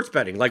for sports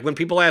betting. Like when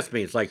people ask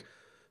me, it's like,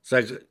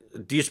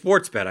 do you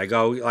sports bet? I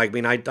go, I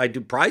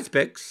do Prize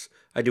Picks,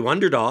 I do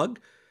Underdog,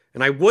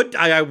 and I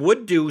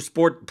would do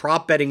sport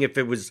prop betting if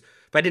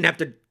I didn't have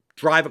to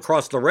drive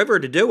across the river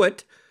to do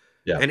it.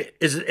 Yeah. And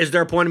is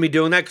there a point of me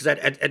doing that? Because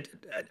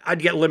I'd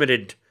get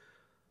limited.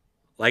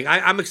 Like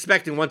I'm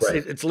expecting once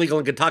it's legal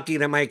in Kentucky,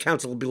 then my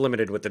accounts will be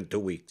limited within 2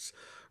 weeks,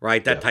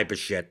 right? That type of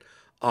shit.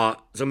 So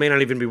it may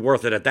not even be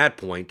worth it at that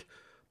point.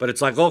 But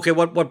it's like, okay,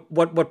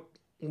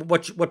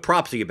 what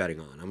props are you betting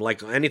on? I'm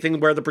like, anything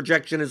where the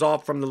projection is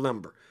off from the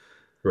number.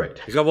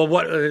 Right. You go, well,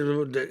 what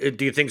do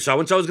you think so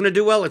and so is going to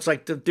do well? It's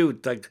like,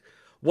 dude, like,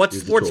 what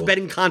sports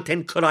betting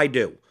content could I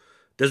do?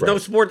 There's no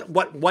sport.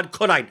 What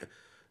could I do?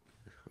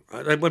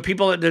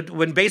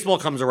 When baseball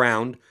comes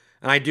around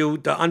and I do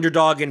the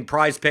Underdog and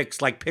Prize Picks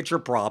like pitcher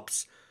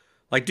props,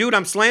 like, dude,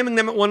 I'm slamming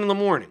them at 1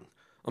 a.m.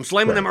 I'm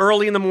slamming them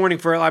early in the morning.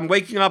 I'm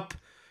waking up,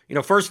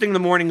 first thing in the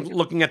morning,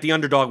 looking at the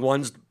Underdog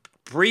ones,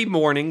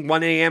 pre-morning,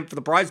 1 a.m. for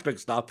the Prize Pick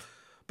stuff.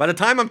 By the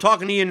time I'm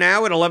talking to you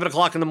now at 11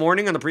 o'clock in the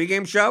morning on the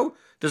pregame show,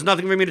 there's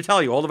nothing for me to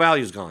tell you. All the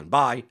value's gone.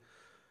 Bye.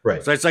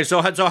 Right. So it's like,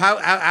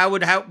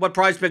 what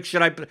Prize Picks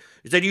should I?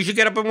 He said you should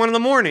get up at 1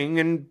 a.m.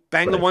 and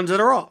bang the ones that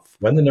are off.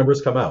 When the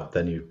numbers come out,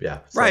 then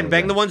right,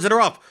 bang the ones that are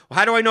off. Well,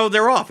 how do I know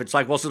they're off? It's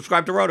like, well,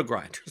 subscribe to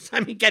RotoGrinders.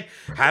 I mean,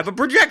 have a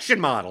projection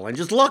model and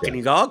just look and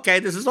you go, okay,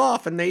 this is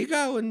off, and there you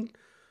go, and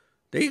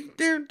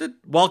they're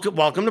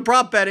welcome to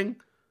prop betting.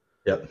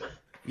 Yep.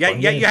 Yeah,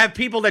 you have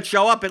people that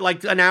show up at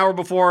like an hour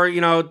before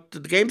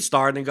the game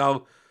start and they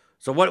go,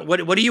 so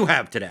what do you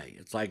have today?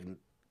 It's like,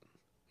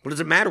 what does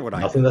it matter what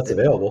I Nothing that's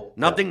available.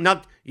 Nothing.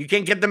 You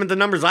can't get them at the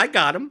numbers I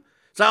got them.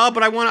 So,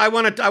 but I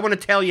want to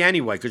tell you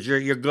anyway because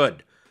you're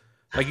good.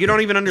 Like you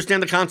don't even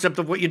understand the concept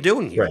of what you're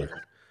doing here. Right.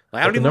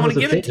 Like, I don't even want to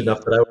give it to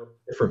enough that I would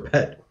different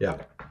bet. Yeah.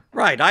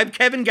 Right. I have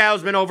Kevin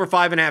Gausman over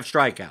 5.5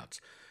 strikeouts,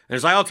 and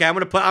it's like, okay, I'm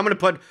gonna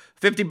put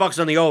 $50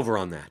 on the over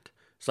on that.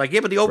 It's like, yeah,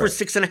 but the over is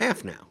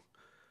 6.5 now.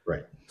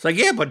 Right. It's like,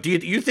 yeah, but do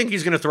you think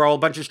he's gonna throw a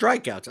bunch of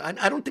strikeouts?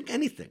 I don't think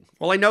anything.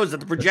 All I know is that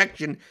the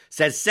projection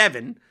says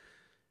 7.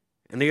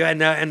 And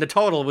the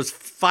total was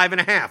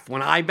 5.5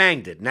 when I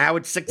banged it. Now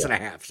it's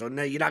 6.5. So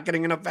no, you're not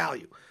getting enough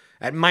value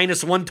at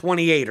minus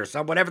 128 or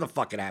something, whatever the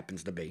fuck it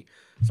happens to be.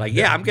 It's like,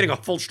 yeah, I'm getting a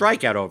full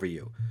strikeout over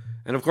you.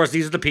 And of course,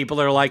 these are the people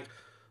that are like,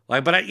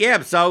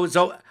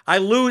 so I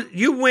lose.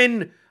 You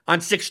win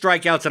on 6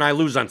 strikeouts and I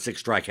lose on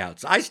 6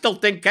 strikeouts. I still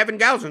think Kevin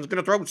Gausman's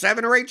going to throw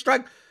 7 or 8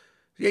 strikes.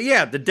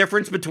 Yeah. The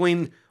difference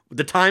between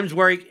the times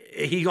where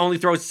he only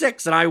throws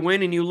 6 and I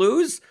win and you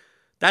lose.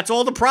 That's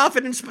all the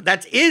profit in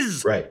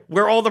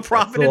where all the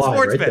profit in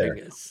sports betting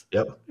is.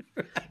 Yep.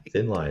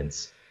 Thin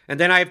lines. And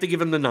then I have to give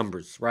them the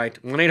numbers, right?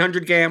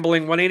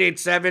 1-800-GAMBLING,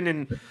 1-887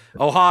 in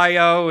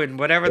Ohio and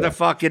whatever the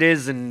fuck it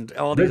is and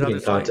all these other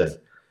content. sites.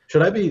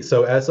 Should I be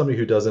so as somebody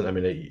who doesn't? I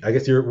mean, I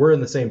guess we're in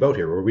the same boat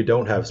here, where we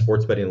don't have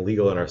sports betting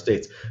legal in our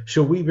states.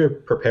 Should we be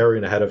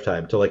preparing ahead of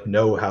time to like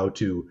know how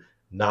to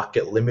not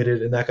get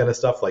limited in that kind of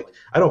stuff? Like,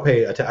 I don't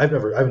pay. I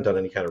haven't done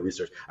any kind of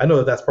research. I know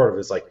that that's part of it.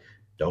 Is like,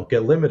 don't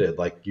get limited.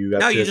 Like you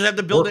have No, to you just have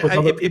to build work it. with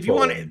other If you people.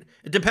 want it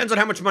depends on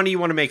how much money you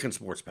want to make in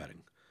sports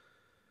betting.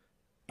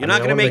 I You're mean,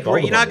 not I going to want to make make all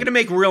the you're not money. going to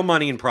make real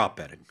money in prop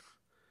betting.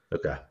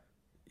 Okay.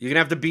 You're gonna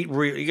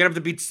have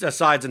to beat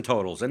sides and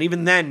totals, and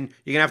even then,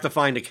 you're gonna have to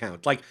find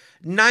accounts. Like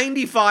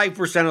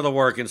 95% of the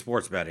work in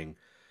sports betting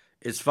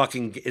is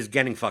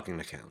getting fucking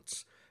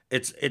accounts.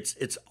 It's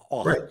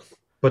awful. Right.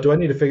 But do I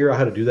need to figure out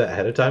how to do that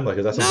ahead of time? Like,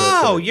 is that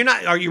something? No, you're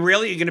not. Are you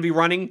really? You're gonna be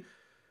running.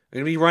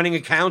 You're gonna be running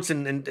accounts,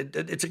 and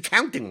it's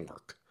accounting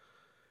work.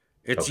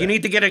 It's Okay. you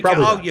need to get a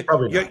Probably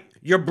not.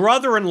 your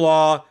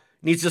brother-in-law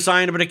needs to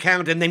sign up an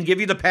account and then give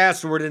you the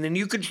password, and then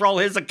you control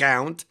his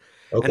account.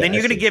 Okay, And then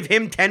you're I going to see. give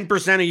him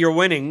 10% of your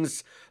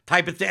winnings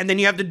type of thing. And then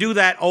you have to do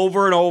that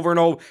over and over and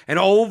over and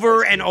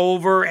over and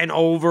over and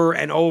over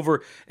and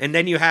over. And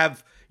then you're going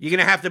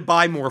to have to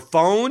buy more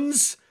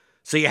phones.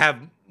 So you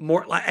have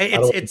more. I'm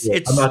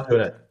not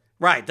doing it.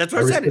 Right. That's I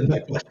what I said. rescind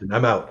that question.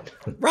 I'm out.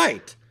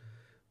 Right.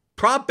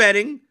 Prop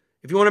betting,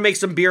 if you want to make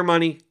some beer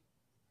money,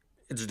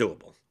 it's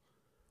doable.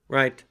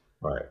 Right.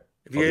 All right.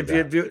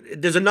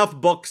 There's enough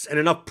books and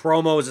enough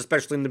promos,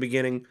 especially in the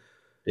beginning.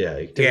 Yeah,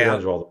 you can take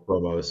advantage of all the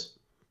promos.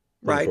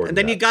 Right, and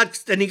then you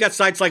got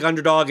sites like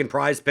Underdog and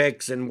Prize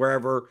Picks and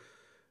wherever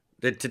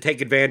to take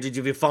advantage.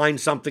 If you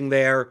find something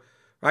there,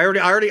 I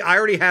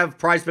already have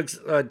Prize Picks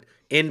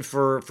in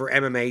for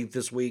MMA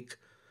this week.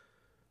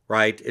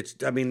 Right,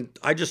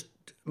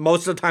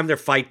 most of the time they're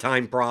fight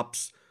time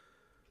props.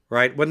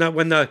 Right, when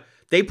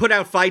they put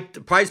out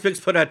Prize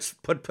Picks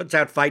puts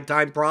out fight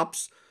time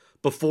props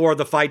before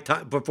the fight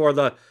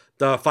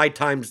fight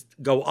times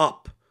go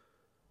up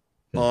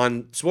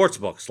on sports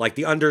books, like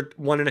the under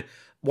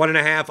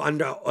 1.5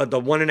 under the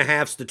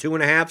 1.5s to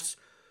 2.5s.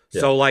 Yeah.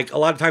 So like a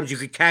lot of times you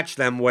could catch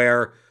them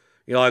where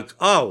you're like,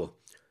 oh,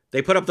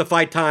 they put up the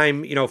fight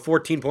time,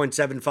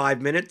 14.75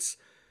 minutes.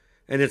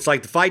 And it's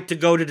like the fight to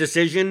go to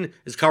decision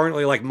is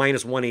currently like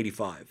minus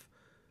 185.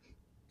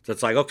 So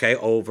it's like, okay,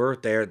 over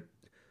there.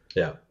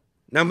 Yeah.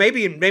 Now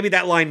maybe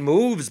that line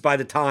moves by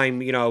the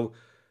time,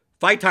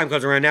 fight time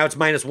comes around. Now it's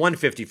minus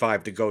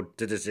 155 to go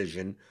to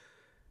decision.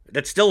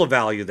 That's still a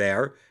value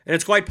there. And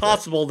it's quite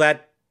possible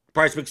that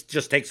PrizePicks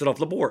just takes it off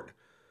the board,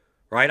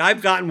 right?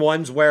 I've gotten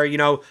ones where,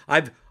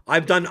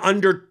 I've done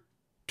under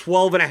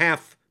 12 and a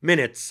half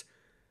minutes,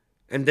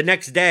 and the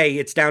next day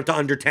it's down to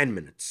under 10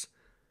 minutes.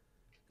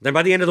 Then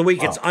by the end of the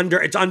week, it's under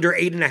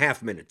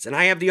 8.5 minutes, and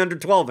I have the under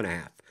 12 and a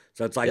half.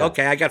 So it's like,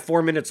 okay, I got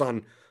 4 minutes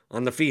on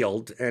the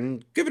field,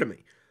 and give it to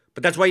me.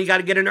 But that's why you got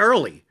to get in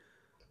early,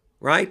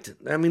 right?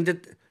 I mean,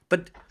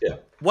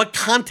 what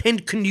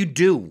content can you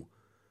do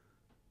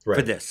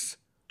for this?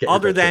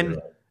 Other than...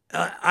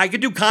 I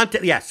could do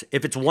content, yes.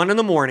 If it's 1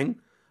 a.m,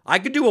 I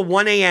could do a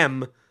 1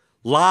 a.m.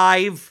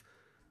 live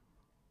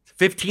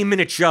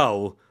 15-minute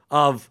show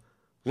of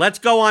let's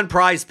go on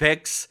Prize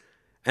Picks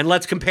and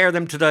let's compare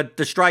them to the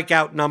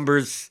strikeout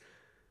numbers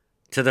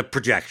to the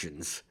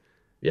projections.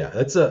 Yeah,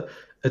 it's a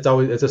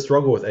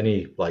struggle with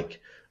any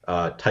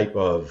type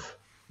of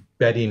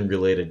betting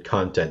related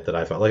content that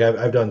I found. Like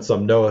I've done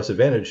some Noah's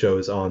Advantage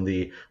shows on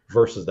the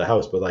versus the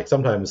house, but like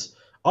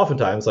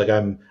oftentimes like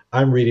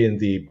I'm reading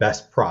the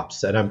best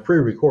props and I'm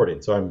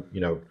pre-recording, so I'm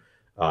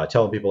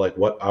telling people like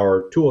what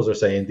our tools are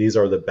saying. These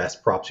are the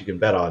best props you can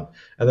bet on,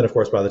 and then of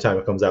course by the time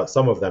it comes out,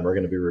 some of them are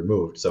going to be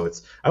removed. So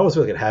I almost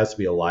feel like it has to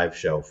be a live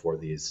show for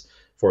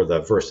the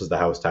versus the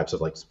house types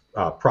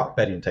of prop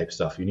betting type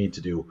stuff. You need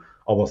to do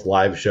almost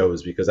live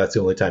shows because that's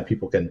the only time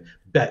people can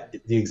bet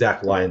the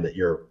exact line that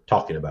you're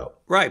talking about.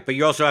 Right, but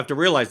you also have to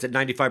realize that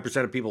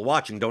 95% of people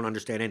watching don't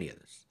understand any of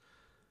this.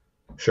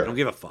 Sure, they don't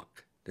give a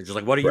fuck. They're just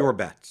like, what are your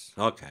bets?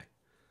 Okay.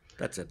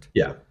 That's it.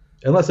 Yeah.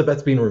 Unless a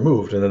bet's being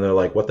removed and then they're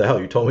like, what the hell?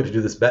 You told me to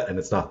do this bet and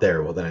it's not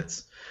there. Well, then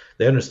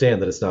they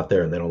understand that it's not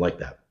there and they don't like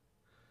that.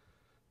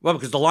 Well,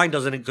 because the line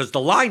doesn't exist.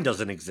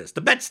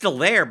 The bet's still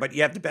there, but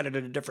you have to bet it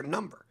at a different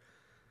number.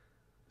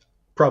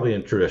 Probably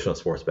in traditional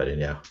sports betting,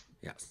 yeah.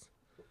 Yes.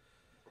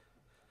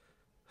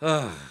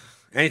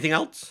 Anything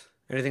else?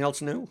 Anything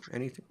else new?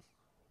 Anything?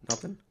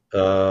 Nothing?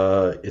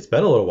 It's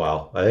been a little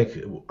while. I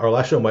think our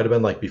last show might have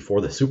been like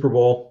before the Super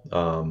Bowl.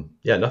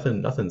 Yeah,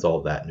 nothing's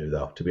all that new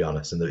though, to be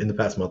honest. In the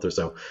past month or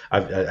so,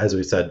 as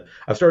we said,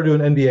 I've started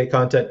doing NBA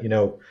content.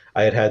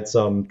 I had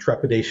some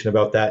trepidation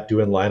about that,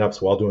 doing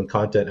lineups while doing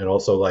content, and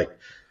also like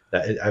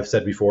I've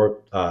said before,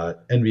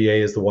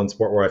 NBA is the one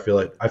sport where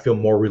I feel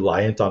more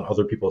reliant on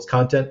other people's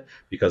content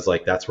because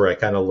like that's where I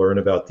kind of learn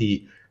about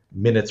the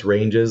minutes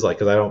ranges, like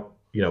because I don't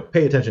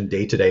pay attention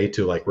day to day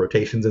to like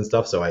rotations and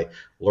stuff. So I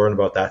learn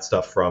about that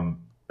stuff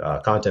from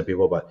content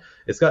people, but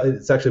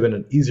it's actually been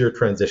an easier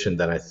transition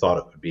than I thought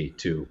it would be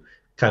to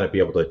kind of be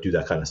able to do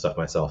that kind of stuff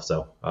myself.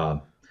 So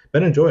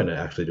been enjoying it,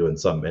 actually doing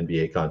some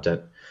NBA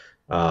content.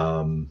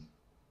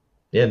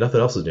 Yeah, nothing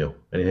else is new.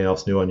 Anything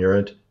else new on your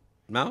end?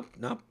 No.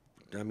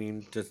 I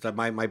mean, just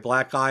my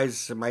black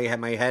eyes, my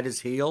head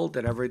is healed,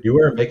 and every. You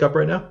wearing makeup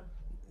right now?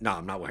 No,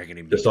 I'm not wearing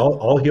any Just makeup.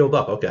 all healed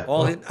up. Okay.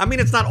 All, I mean,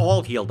 it's not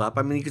all healed up.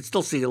 I mean, you can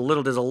still see a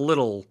little. There's a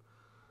little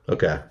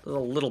Okay.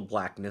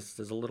 blackness.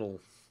 There's a little.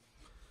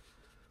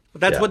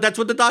 But that's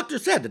what the doctor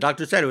said. The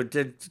doctor said it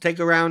would take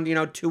around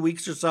 2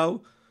 weeks or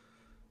so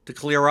to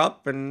clear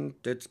up, and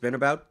it's been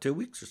about 2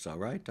 weeks or so,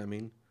 right? I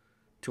mean,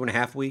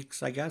 2.5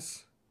 weeks, I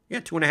guess. Yeah,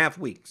 2.5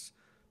 weeks.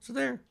 So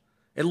there.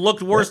 It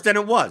looked worse than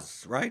it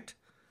was, right?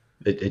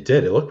 It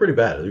did. It looked pretty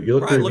bad. You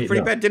looked Right, pretty it looked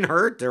pretty beaten bad. It didn't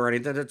hurt or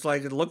anything. It's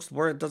like it looks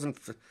where it doesn't.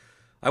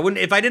 I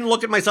wouldn't if I didn't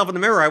look at myself in the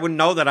mirror. I wouldn't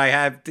know that I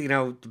have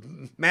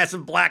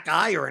massive black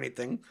eye or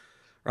anything,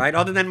 right?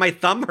 Other than my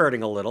thumb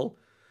hurting a little,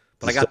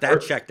 but I got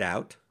that checked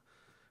out,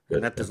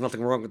 and that there's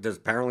nothing wrong.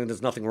 Apparently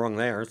there's nothing wrong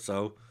there.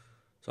 So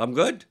I'm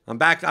good. I'm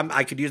back.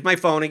 I could use my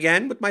phone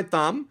again with my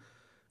thumb.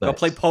 Go Nice.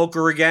 play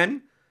poker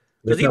again.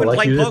 Because Isn't that even like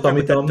playing using poker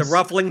with the thumbs?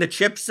 ruffling the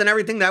chips and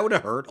everything, that would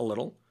have hurt a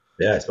little.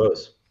 Yeah, I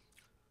suppose.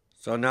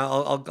 So now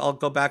I'll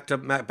go back to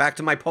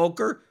my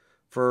poker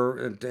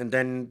and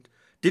then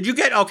did you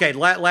get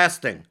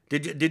last thing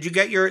did you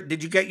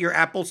get your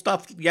Apple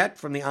stuff yet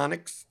from the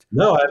Onyx?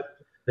 No,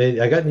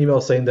 I got an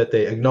email saying that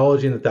they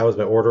acknowledging that was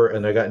my order,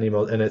 and I got an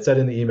email, and it said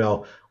in the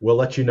email, "We'll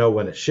let you know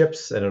when it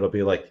ships," and it'll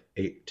be like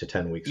 8 to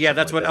 10 weeks. Yeah,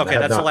 that's like what. that. Okay,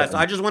 that's the last.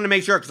 I just want to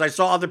make sure because I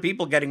saw other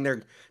people getting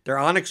their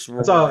Onyx.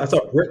 I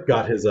saw Britt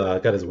got his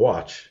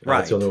watch. Right.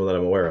 That's the only one that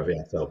I'm aware of.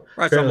 Yeah. So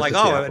Right, so I'm apparently like, it's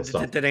just the Apple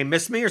stuff. did they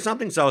miss me or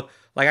something? So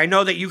like I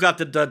know that you got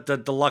the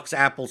deluxe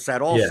Apple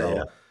set also.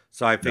 Yeah.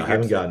 So I No, figured I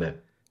haven't gotten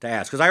it. to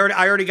ask because I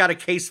already got a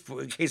case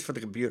for the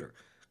computer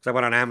because I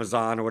went on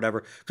Amazon or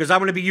whatever because I'm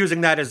going to be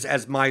using that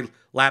as my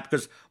lap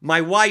because my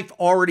wife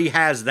already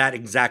has that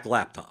exact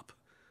laptop.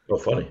 Oh,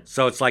 funny.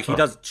 So it's like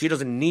she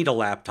doesn't need a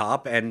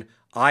laptop and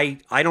I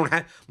don't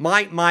have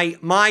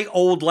my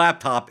old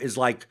laptop is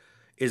like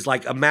a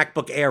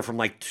MacBook Air from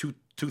like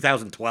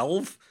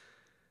 2012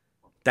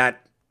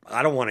 that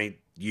I don't want to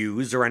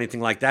use or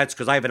anything like that. It's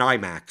because I have an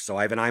iMac, so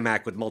I have an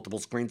iMac with multiple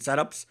screen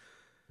setups.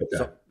 Okay.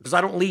 So because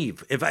I don't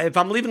leave. If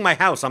I'm leaving my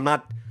house,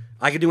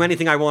 I can do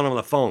anything I want on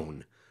the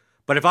phone.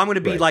 But if I'm going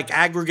to be Right. like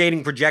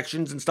aggregating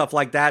projections and stuff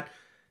like that,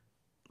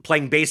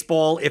 playing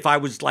baseball, if I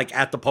was like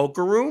at the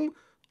poker room,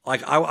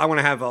 like I want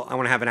to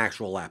have an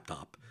actual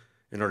laptop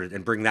in order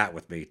and bring that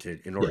with me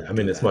in order. Yeah, to I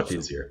mean, do it's that. much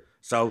easier.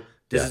 So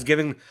this Yeah. is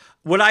giving.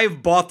 Would I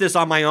have bought this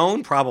on my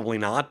own? Probably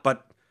not.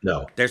 But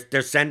No.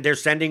 they're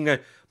sending.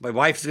 My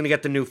wife's going to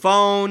get the new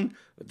phone.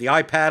 The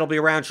iPad will be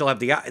around. She'll have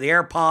the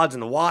AirPods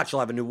and the watch.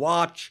 She'll have a new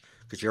watch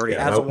because she already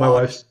has a watch. My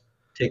wife's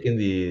taking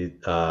the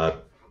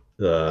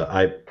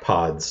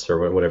iPods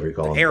or whatever you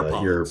call them.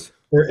 AirPods.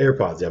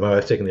 AirPods. Yeah, my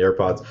wife's taking the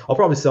AirPods. I'll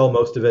probably sell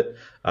most of it.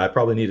 I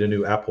probably need a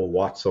new Apple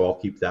Watch, so I'll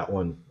keep that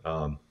one.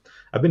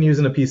 I've been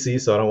using a PC,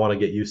 so I don't want to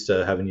get used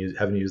to having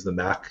to use the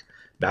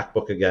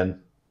MacBook again.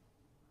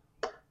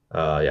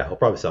 Yeah, I'll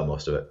probably sell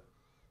most of it.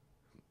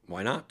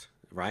 Why not?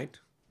 Right?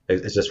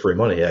 It's just free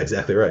money. Yeah,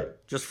 exactly right.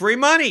 Just free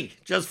money.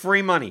 Just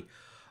free money.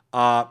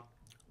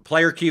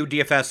 Player Q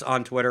DFS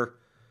on Twitter.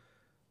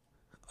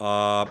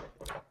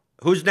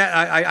 Who's next?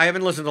 I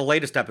haven't listened to the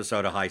latest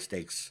episode of High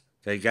Stakes.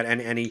 Did you get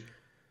any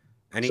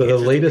So the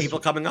interesting latest- people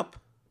coming up?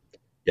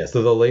 Yeah,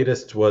 so the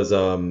latest was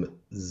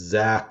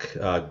Zach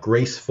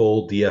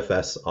Graceful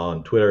DFS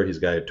on Twitter. He's a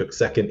guy who took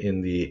second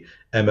in the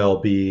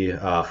MLB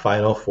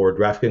final for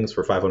DraftKings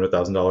for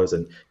 $500,000,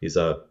 and he's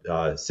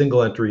a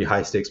single entry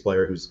high stakes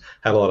player who's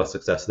had a lot of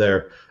success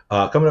there.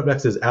 Coming up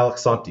next is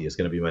Alex Santi is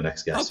going to be my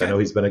next guest. Okay. I know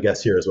he's been a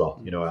guest here as well.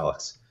 You know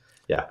Alex.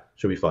 Yeah,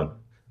 should be fun.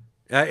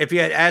 If you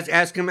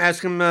ask him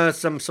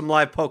some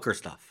live poker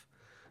stuff.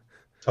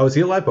 Oh, is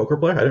he a live poker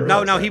player? I didn't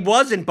realize No, that. he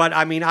wasn't. But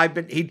I mean,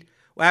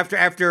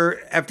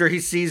 after he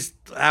sees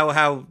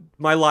how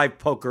my live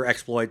poker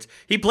exploits,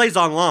 he plays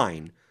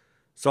online.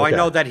 So Okay. I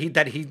know that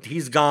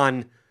he's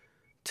gone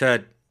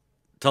to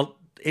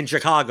in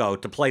Chicago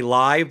to play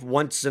live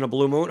once in a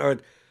blue moon or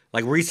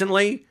like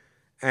recently,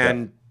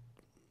 and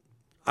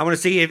I want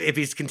to see if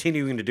he's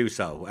continuing to do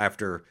so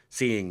after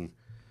seeing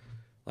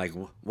like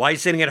why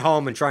he's sitting at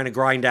home and trying to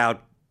grind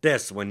out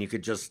this when you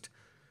could just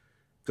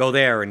go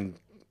there and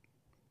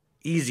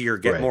easier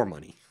get Right. more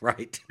money,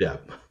 right? Yeah.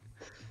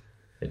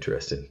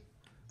 Interesting.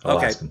 I'll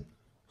Okay. ask him.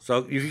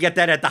 So you can get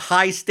that at the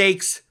High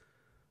Stakes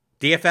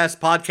DFS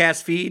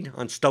podcast feed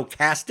on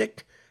Stokastic.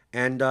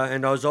 And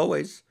as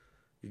always,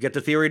 you get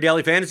the Theory of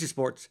Daily Fantasy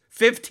Sports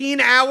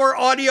 15-hour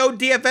audio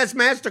DFS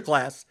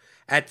masterclass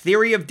at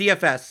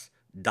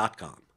theoryofdfs.com.